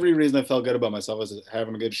I felt good about myself was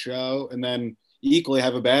having a good show. And then equally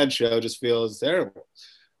have a bad show just feels terrible.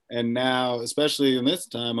 And now, especially in this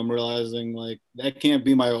time, I'm realizing like that can't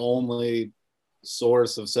be my only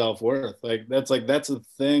source of self-worth. Like that's a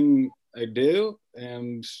thing I do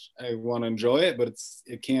and I want to enjoy it, but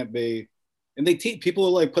it can't be. And they teach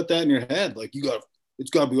people like put that in your head. Like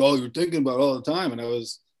it's got to be all you're thinking about all the time. And I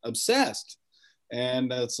was obsessed.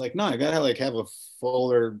 And it's like, no, I got to like have a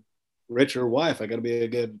fuller, richer wife. I got to be a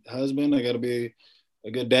good husband. I got to be a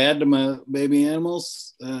good dad to my baby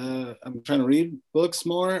animals. I'm trying to read books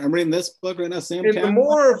more. I'm reading this book right now, Sam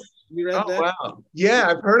Talent. You read that? Wow. Yeah,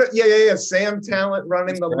 I've heard it. Yeah. Sam Talent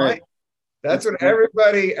Running the Light. That's what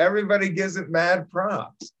everybody gives it mad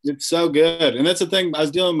props. It's so good. And that's the thing. I was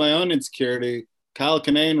dealing with my own insecurity. Kyle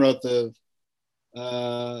Kinane wrote the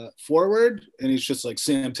foreword, and he's just like,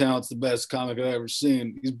 Sam Talent's the best comic I've ever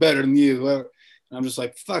seen. He's better than you. And I'm just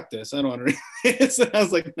like, fuck this. I don't want to read this. And I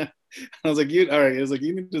was like, no. All right. It was like,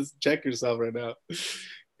 you need to just check yourself right now.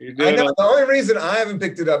 I know. The only reason I haven't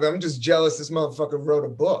picked it up, I'm just jealous this motherfucker wrote a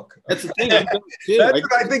book. That's the thing. That's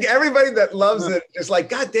what I think. Everybody that loves it is like,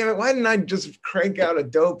 God damn it, why didn't I just crank out a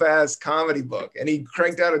dope-ass comedy book? And he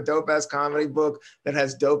cranked out a dope-ass comedy book that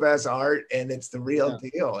has dope-ass art, and it's the real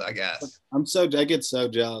deal, I guess. I get so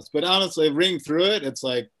jealous. But honestly, reading through it, it's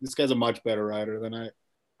like, this guy's a much better writer than I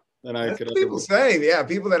could ever. People say,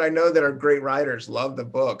 people that I know that are great writers love the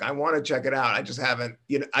book. I want to check it out. I just haven't,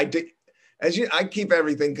 I keep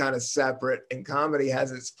everything kind of separate, and comedy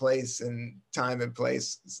has its place and time and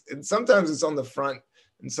place. And sometimes it's on the front,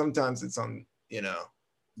 and sometimes it's on,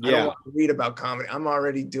 I don't want to read about comedy. I'm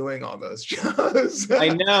already doing all those shows. I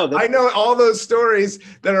know. I know all those stories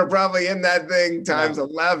that are probably in that thing times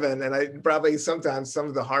 11. And I probably sometimes some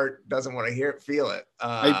of the heart doesn't want to feel it.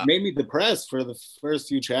 It made me depressed for the first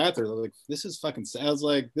few chapters. I was like, this is fucking sad. I was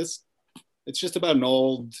like, this, it's just about an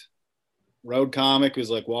old road comic who's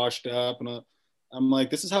like washed up. And I'm like,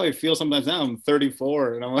 this is how I feel sometimes now. I'm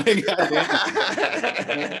 34. And I'm like, God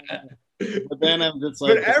damn. But then I'm just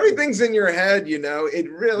like, but everything's in your head,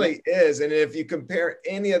 it really is. And if you compare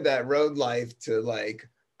any of that road life to like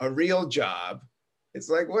a real job,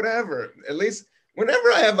 it's like whatever. At least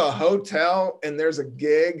whenever I have a hotel and there's a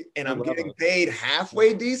gig and I'm getting paid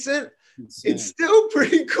halfway decent, it's still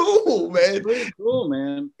pretty cool, man. It's pretty cool,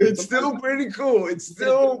 man. It's still pretty cool. It's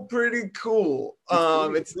still pretty cool.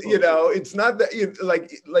 It's it's not that you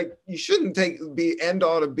like you shouldn't be end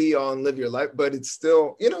all to be all and live your life, but it's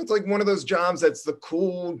still, it's like one of those jobs that's the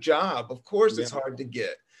cool job. Of course, it's hard to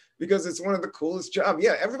get because it's one of the coolest jobs.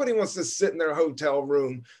 Yeah, everybody wants to sit in their hotel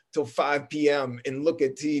room till 5 p.m. and look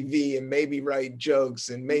at TV and maybe write jokes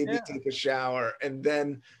and maybe take a shower and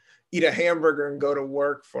then eat a hamburger and go to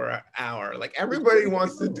work for an hour. Like everybody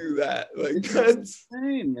wants to do that. Like that's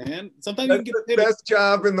insane, man. Sometimes that's you get the best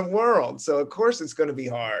job in the world. So of course it's going to be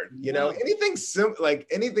hard. Anything like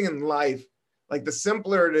anything in life, like the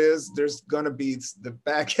simpler it is, there's going to be the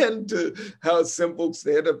back end to how simple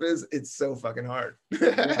stand-up is. It's so fucking hard.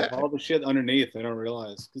 All the shit underneath, they don't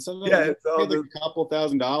realize. Because sometimes it's all like a couple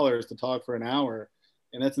 $1,000s to talk for an hour,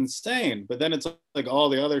 and that's insane. But then it's like all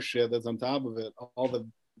the other shit that's on top of it, all the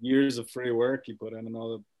years of free work you put in and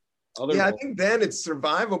all the other I think then it's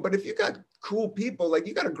survival. But if you got cool people, like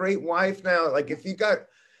you got a great wife now, like if you got,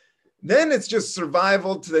 then it's just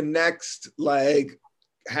survival to the next like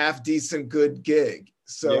half decent good gig.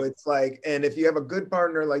 So it's like, and if you have a good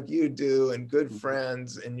partner like you do and good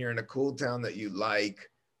friends and you're in a cool town that you like,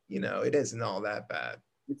 it isn't all that bad.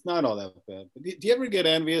 It's not all that bad. But do you ever get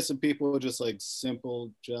envious of people with just like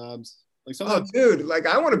simple jobs? Like sometimes, dude, like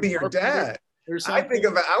I want to be your dad. I think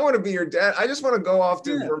of it, I want to be your dad. I just want to go off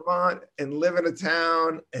to Vermont and live in a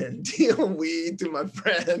town and deal weed to my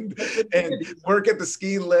friend and work at the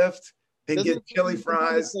ski lift and get chili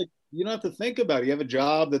fries. Like, you don't have to think about it. You have a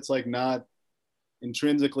job that's like not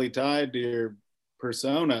intrinsically tied to your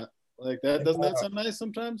persona. Like that, doesn't that sound nice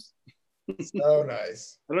sometimes? So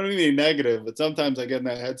nice. I don't mean negative, but sometimes I get in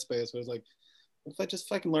that headspace where it's like, what if I just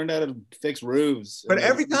fucking learned how to fix roofs? But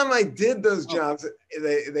every time I did those jobs,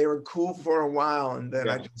 they were cool for a while, and then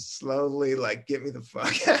I just slowly like get me the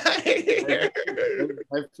fuck out of here.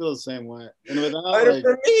 I feel the same way. And without,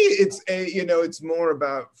 for me, it's it's more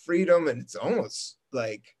about freedom, and it's almost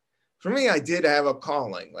like for me, I did have a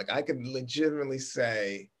calling. Like I could legitimately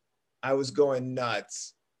say I was going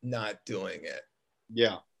nuts not doing it.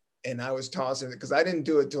 Yeah. And I was tossing it because I didn't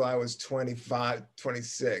do it till I was 25,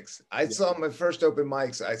 26. I saw my first open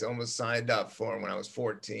mics. I almost signed up for when I was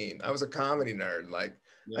 14. I was a comedy nerd. Like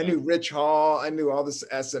I knew Rich Hall. I knew all this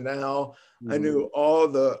SNL. I knew all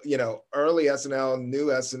the, early SNL, new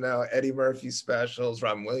SNL, Eddie Murphy specials,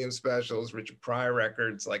 Robin Williams specials, Richard Pryor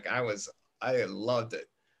records. Like I loved it.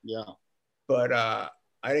 Yeah. But I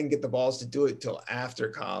didn't get the balls to do it till after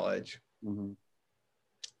college. Mm-hmm.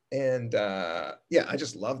 And I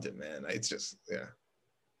just loved it, man. It's just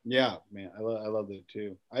yeah, man. I loved it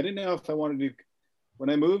too. I didn't know if I wanted to. When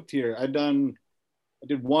I moved here, I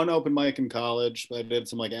did one open mic in college, but I did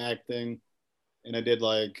some like acting, and I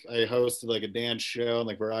hosted like a dance show and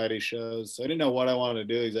like variety shows. So I didn't know what I wanted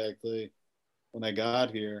to do exactly when I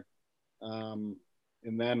got here. And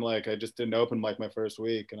then like I just did an open mic my first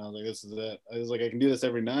week, and I was like, this is it. I was like, I can do this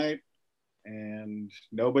every night. And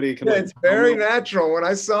nobody can. It's very natural. When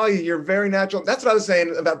I saw you, you're very natural. That's what I was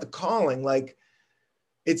saying about the calling. Like,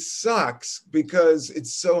 it sucks because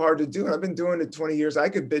it's so hard to do. And I've been doing it 20 years. I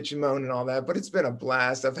could bitch and moan and all that, but it's been a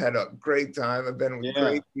blast. I've had a great time. I've been with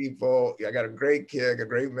great people. I got a great kid, a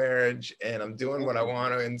great marriage, and I'm doing what I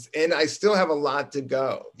want to. And I still have a lot to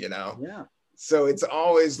go, Yeah. So it's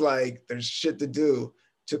always like there's shit to do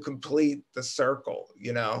to complete the circle,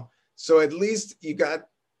 So at least you got.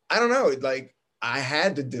 I don't know, like I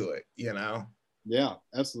had to do it, Yeah,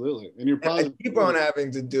 absolutely. And you're probably I keep on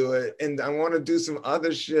having to do it. And I want to do some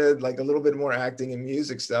other shit, like a little bit more acting and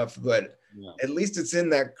music stuff, but at least it's in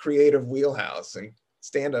that creative wheelhouse, and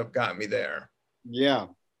stand-up got me there. Yeah,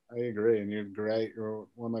 I agree. And you're great. You're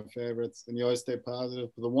one of my favorites. And you always stay positive.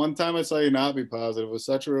 But the one time I saw you not be positive was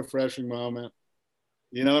such a refreshing moment.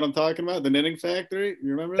 You know what I'm talking about? The Knitting Factory.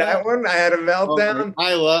 You remember That one, I had a meltdown.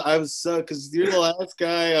 I was so, because you're the last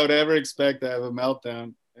guy I would ever expect to have a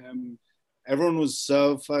meltdown, and everyone was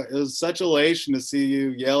it was such elation to see you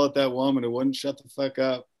yell at that woman who wouldn't shut the fuck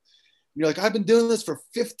up. You're like, I've been doing this for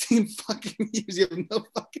 15 fucking years. You have no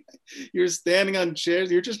fucking. You're standing on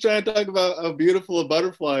chairs. You're just trying to talk about how beautiful a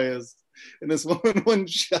butterfly is, and this woman wouldn't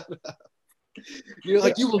shut up. You're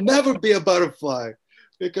like, you will never be a butterfly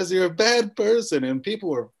because you're a bad person, and people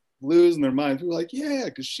were losing their minds. People were like, yeah,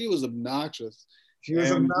 because she was obnoxious. She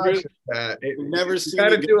was obnoxious. Never you got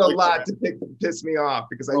to do a lot to piss me off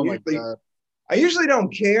because I usually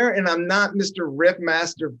don't care, and I'm not Mr.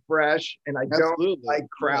 Ripmaster Fresh, and I don't like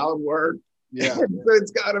crowd work. Yeah, so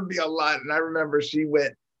it's got to be a lot. And I remember she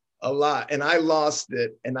went a lot, and I lost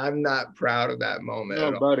it, and I'm not proud of that moment.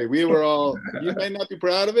 No, buddy, we were all. You may not be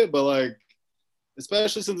proud of it, but like,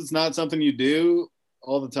 especially since it's not something you do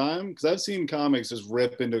all the time. Because I've seen comics just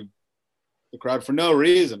rip into the crowd for no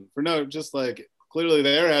reason, just like clearly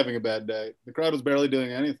they're having a bad day. The crowd was barely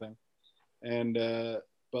doing anything, and.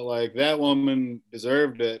 But like that woman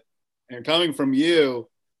deserved it. And coming from you,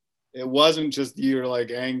 it wasn't just you were like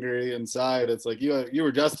angry inside. It's like you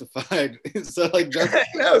were justified. So like, I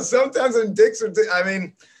know sometimes when dicks are, I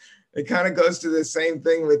mean, it kind of goes to the same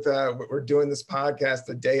thing with we're doing this podcast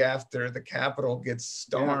the day after the Capitol gets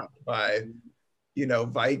stormed by,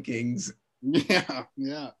 Vikings. Yeah,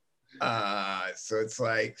 yeah. So it's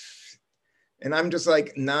like, and I'm just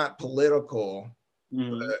like not political,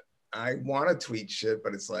 but I want to tweet shit,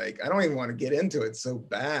 but it's like I don't even want to get into it. It's so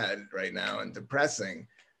bad right now and depressing.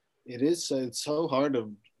 It is. It's so hard to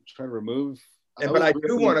try to remove. But I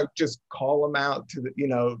do want to just call them out to the,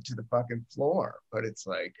 to the fucking floor. But it's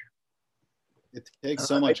like it takes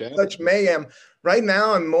so much effort. Such mayhem. Right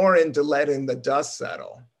now, I'm more into letting the dust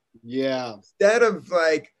settle. Yeah. Instead of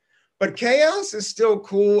like, but chaos is still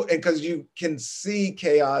cool, and because you can see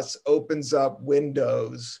chaos opens up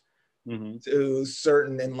windows. To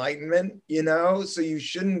certain enlightenment, so you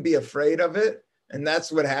shouldn't be afraid of it. And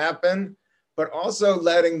that's what happened. But also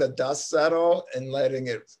letting the dust settle and letting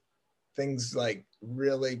things like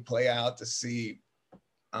really play out to see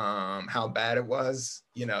how bad it was,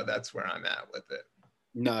 that's where I'm at with it.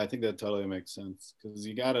 No, I think that totally makes sense because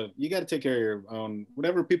you gotta take care of your own.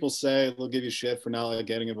 Whatever people say, they'll give you shit for not like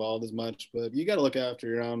getting involved as much, but you got to look after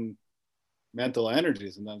your own mental energy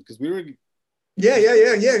sometimes because we were. Yeah.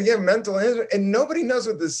 Mental energy. And nobody knows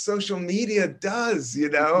what this social media does,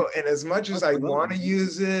 And as much as I want to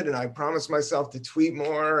use it and I promise myself to tweet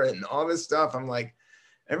more and all this stuff, I'm like,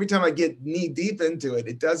 every time I get knee deep into it,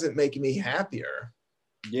 it doesn't make me happier.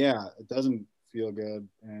 Yeah, it doesn't feel good.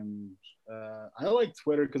 And I like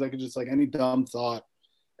Twitter because I could just like any dumb thought.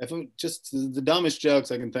 If I'm just the dumbest jokes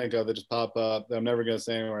I can think of that just pop up that I'm never going to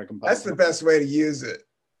say anywhere I can pop That's the best way to use it.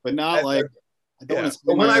 But not like. But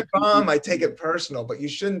when I bomb, I take it personal, but you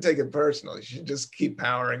shouldn't take it personal. You should just keep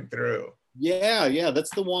powering through. Yeah. That's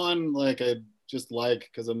the one like I just like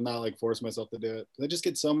because I'm not like forcing myself to do it. I just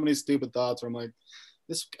get so many stupid thoughts where I'm like,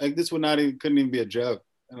 this couldn't even be a joke.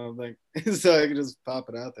 And I'm like, so I can just pop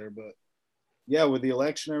it out there. But yeah, with the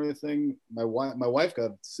election and everything, my wife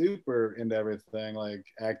got super into everything like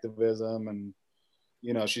activism, and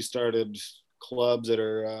she started clubs at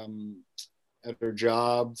her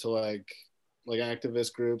job to like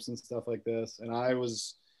activist groups and stuff like this. And I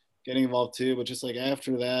was getting involved too, but just like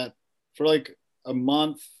after that, for like a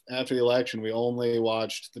month after the election, we only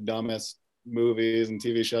watched the dumbest movies and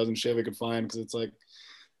TV shows and shit we could find because it's like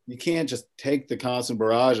you can't just take the constant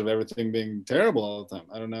barrage of everything being terrible all the time.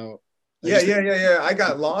 I don't know. I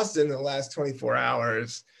got lost in the last 24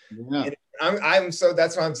 hours. Yeah. I'm so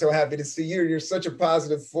that's why I'm so happy to see you. You're such a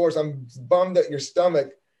positive force. I'm bummed at your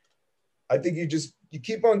stomach. I think you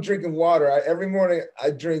keep on drinking water. Every morning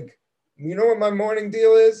I drink. You know what my morning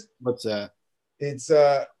deal is? What's that? It's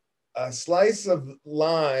a slice of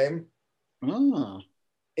lime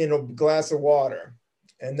in a glass of water,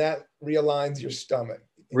 and that realigns your stomach.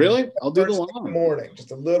 Really? I'll do the lime. Morning,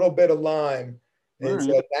 just a little bit of lime. It's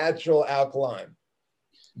a natural alkaline.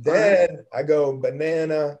 Then I go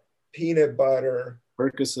banana, peanut butter.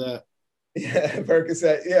 Percocet. Yeah,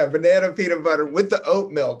 Percocet. Yeah, banana peanut butter with the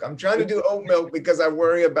oat milk. I'm trying to do oat milk because I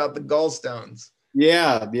worry about the gallstones.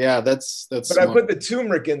 Yeah, that's. But smart. I put the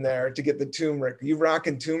turmeric in there to get the turmeric. You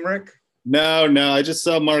rocking turmeric? No. I just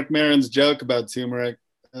saw Mark Maron's joke about turmeric.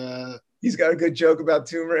 He's got a good joke about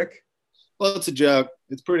turmeric. Well, it's a joke.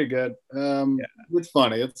 It's pretty good. It's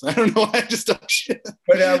funny. I don't know why I just talk shit.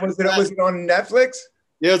 But was it on Netflix?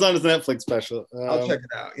 Yeah, it was on his Netflix special. I'll check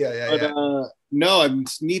it out. Yeah. No, I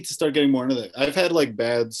need to start getting more into that. I've had like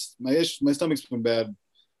my stomach's been bad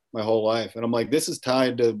my whole life. And I'm like, this is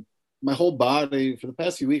tied to my whole body. For the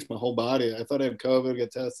past few weeks, my whole body, I thought I had COVID,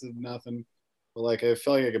 get tested, nothing. But like, I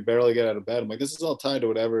felt like I could barely get out of bed. I'm like, this is all tied to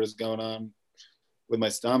whatever is going on with my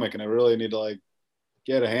stomach. And I really need to like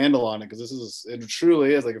get a handle on it, because it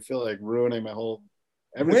truly is like, I feel like ruining my whole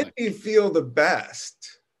everything. When do you feel the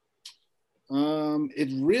best?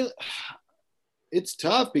 It's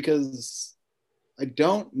tough because I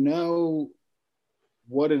don't know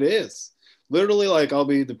what it is. Literally, like, I'll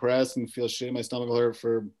be depressed and feel shit. My stomach will hurt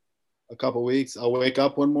for a couple weeks. I'll wake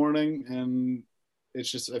up one morning and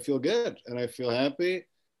it's just, I feel good and I feel happy.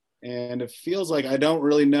 And it feels like I don't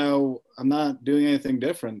really know. I'm not doing anything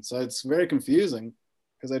different. So it's very confusing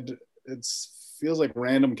because it feels like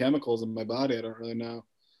random chemicals in my body. I don't really know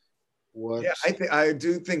what. Yeah, I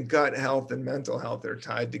do think gut health and mental health are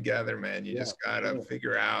tied together, man. You just gotta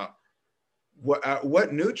figure out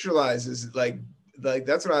what neutralizes, like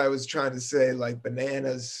that's what I was trying to say. Like,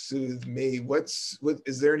 bananas soothe me.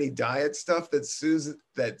 Is there any diet stuff that soothes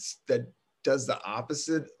that does the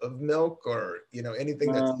opposite of milk, or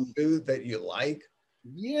anything that's soothe that you like?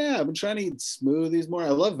 Yeah, I've been trying to eat smoothies more. I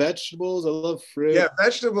love vegetables. I love fruit. Yeah,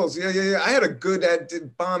 vegetables. Yeah. I had a good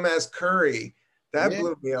bomb ass curry. That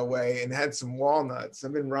blew me away, and had some walnuts.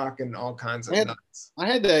 I've been rocking all kinds of nuts. I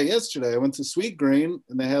had that yesterday. I went to Sweet Green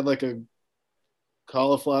and they had like a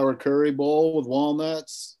cauliflower curry bowl with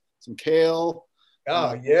walnuts, some kale.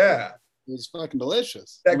 Oh, yeah. It was fucking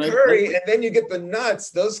delicious. That curry, and then you get the nuts,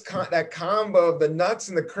 that combo of the nuts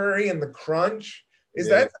and the curry and the crunch.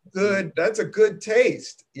 That's a good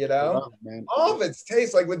taste, Oh, all of its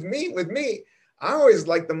taste. Like with me, I always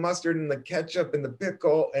like the mustard and the ketchup and the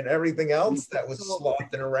pickle and everything else that was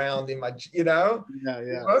slothing around in my, Yeah.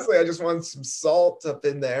 Mostly I just want some salt up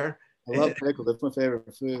in there. I love pickles. That's my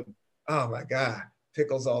favorite food. Oh my God.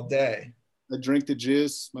 Pickles all day. I drink the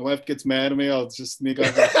juice. My wife gets mad at me. I'll just sneak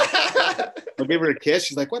off. I'll give her a kiss.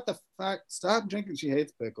 She's like, what the fuck? Stop drinking. She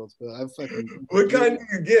hates pickles. But I fucking. What kind do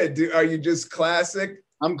you get? Are you just classic?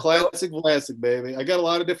 I'm classic, baby. I got a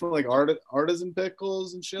lot of different like artisan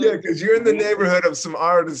pickles and shit. Yeah, because you're in the neighborhood of some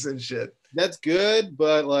artisan shit. That's good,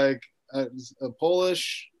 but like a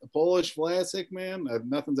Polish classic, man,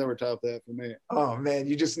 nothing's ever topped that for me. Oh man,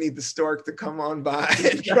 you just need the stork to come on by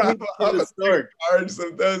and drop off a few cards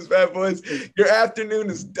of those bad boys. Your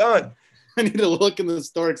afternoon is done. I need to look in the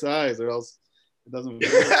stork's eyes, or else it doesn't.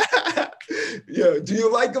 Yeah, do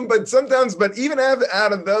you like them? But even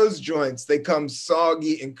out of those joints, they come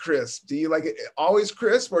soggy and crisp. Do you like it always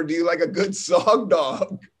crisp, or do you like a good sog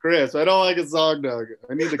dog? Crisp. I don't like a sog dog.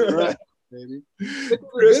 I need the crisp, baby.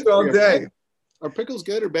 Crisp all day. Are pickles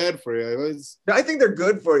good or bad for you? I think they're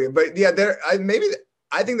good for you, but yeah,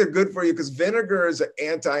 I think they're good for you because vinegar is an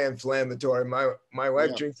anti-inflammatory. My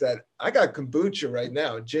wife drinks that. I got kombucha right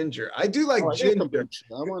now, ginger. I do like ginger.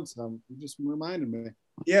 I want some. You just reminded me.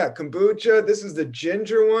 Yeah, kombucha. This is the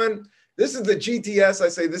ginger one. This is the GTS. I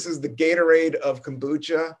say this is the Gatorade of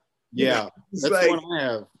kombucha. Yeah, that's like, the one I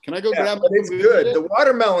have. Can I go grab it? It's good. The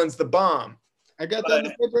watermelon's the bomb. I got that in the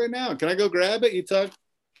paper right now. Can I go grab it? You talk.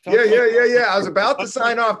 Yeah. I was about to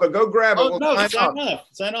sign off, but go grab it.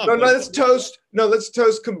 Sign off. No, let's toast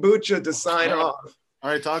kombucha to sign off.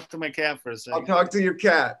 All right, talk to my cat for a second. I'll talk to your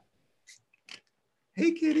cat.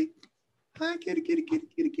 Hey, kitty. Hi, kitty.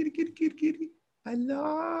 I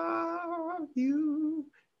love you.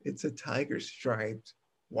 It's a tiger striped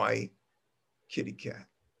white kitty cat.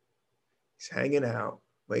 He's hanging out,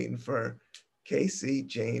 waiting for Casey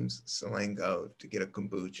James Salengo to get a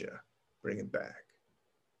kombucha. Bring it back.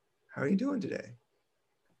 How are you doing today?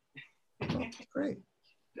 Oh, great.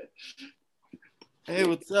 Hey,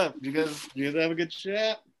 what's up? You guys have a good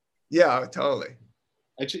chat? Yeah, totally.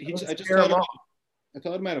 I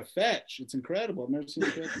taught him how to fetch. It's incredible. I've never seen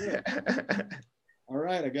it before. All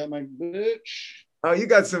right, I got my bitch. Oh, you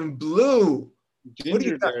got some blue.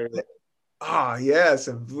 Gingerberry. Oh, yeah,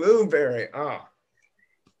 some blueberry. Oh.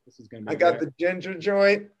 This is gonna be I got the ginger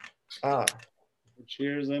joint. Ah.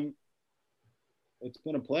 Cheers, and it's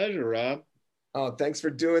been a pleasure, Rob. Oh, thanks for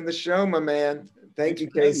doing the show, my man. Thank you,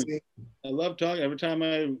 Casey. I love talking. Every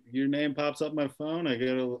time your name pops up my phone, I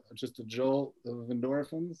get just a jolt of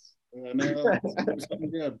endorphins. I know it's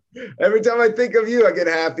something good. Every time I think of you, I get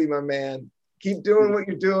happy, my man. Keep doing what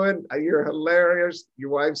you're doing. You're hilarious.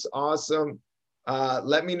 Your wife's awesome.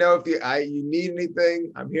 Let me know if you need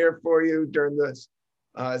anything. I'm here for you during this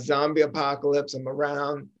zombie apocalypse. I'm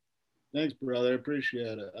around. Thanks, brother. I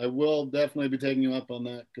appreciate it. I will definitely be taking you up on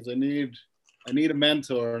that because I need a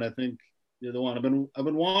mentor, and I think you're the one. I've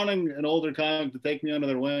been wanting an older comic to take me under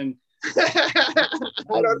their wing. I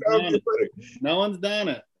don't know. No one's done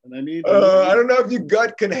it. and I need. I don't know if your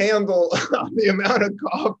gut can handle the amount of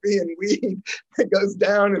coffee and weed that goes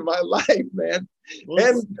down in my life, man.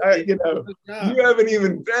 And you know, you haven't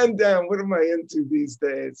even been down. What am I into these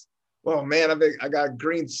days? Well, man, I got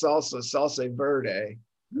green salsa verde.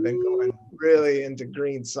 I've been going really into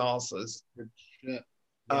green salsas.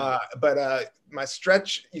 But my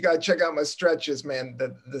stretch, you got to check out my stretches, man.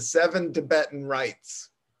 The 7 Tibetan rites.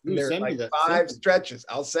 There's like 5 stretches.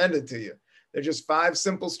 I'll send it to you. They're just 5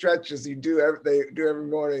 simple stretches they do every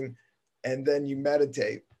morning, and then you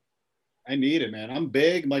meditate. I need it, man. I'm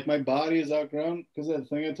big. Like my body is outgrown because of that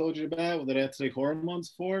thing I told you about that I had to take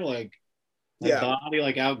hormones for. Like my body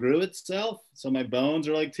like outgrew itself, so my bones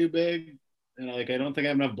are like too big, and like I don't think I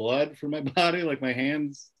have enough blood for my body. Like my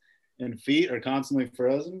hands and feet are constantly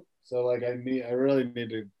frozen. So like I really need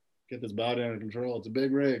to get this body under control. It's a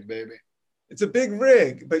big rig, baby. It's a big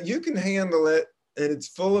rig, but you can handle it, and it's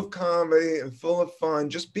full of comedy and full of fun.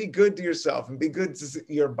 Just be good to yourself and be good to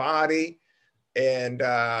your body, and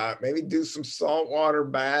maybe do some saltwater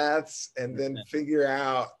baths, and then figure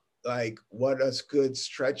out like what a good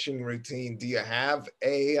stretching routine. Do you have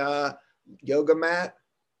a yoga mat?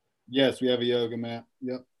 Yes, we have a yoga mat.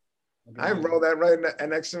 Yep. I roll that right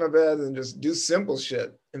next to my bed and just do simple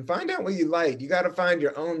shit and find out what you like. You got to find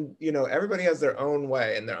your own, you know, everybody has their own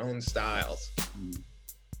way and their own styles.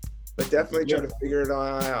 But definitely try to figure it all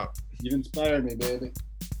out. You inspired me, baby.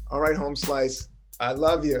 All right, Home Slice. I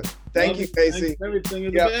love you. Thank you, Casey. Everything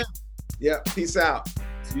is the best. Yeah, peace out.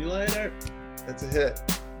 See you later. That's a hit.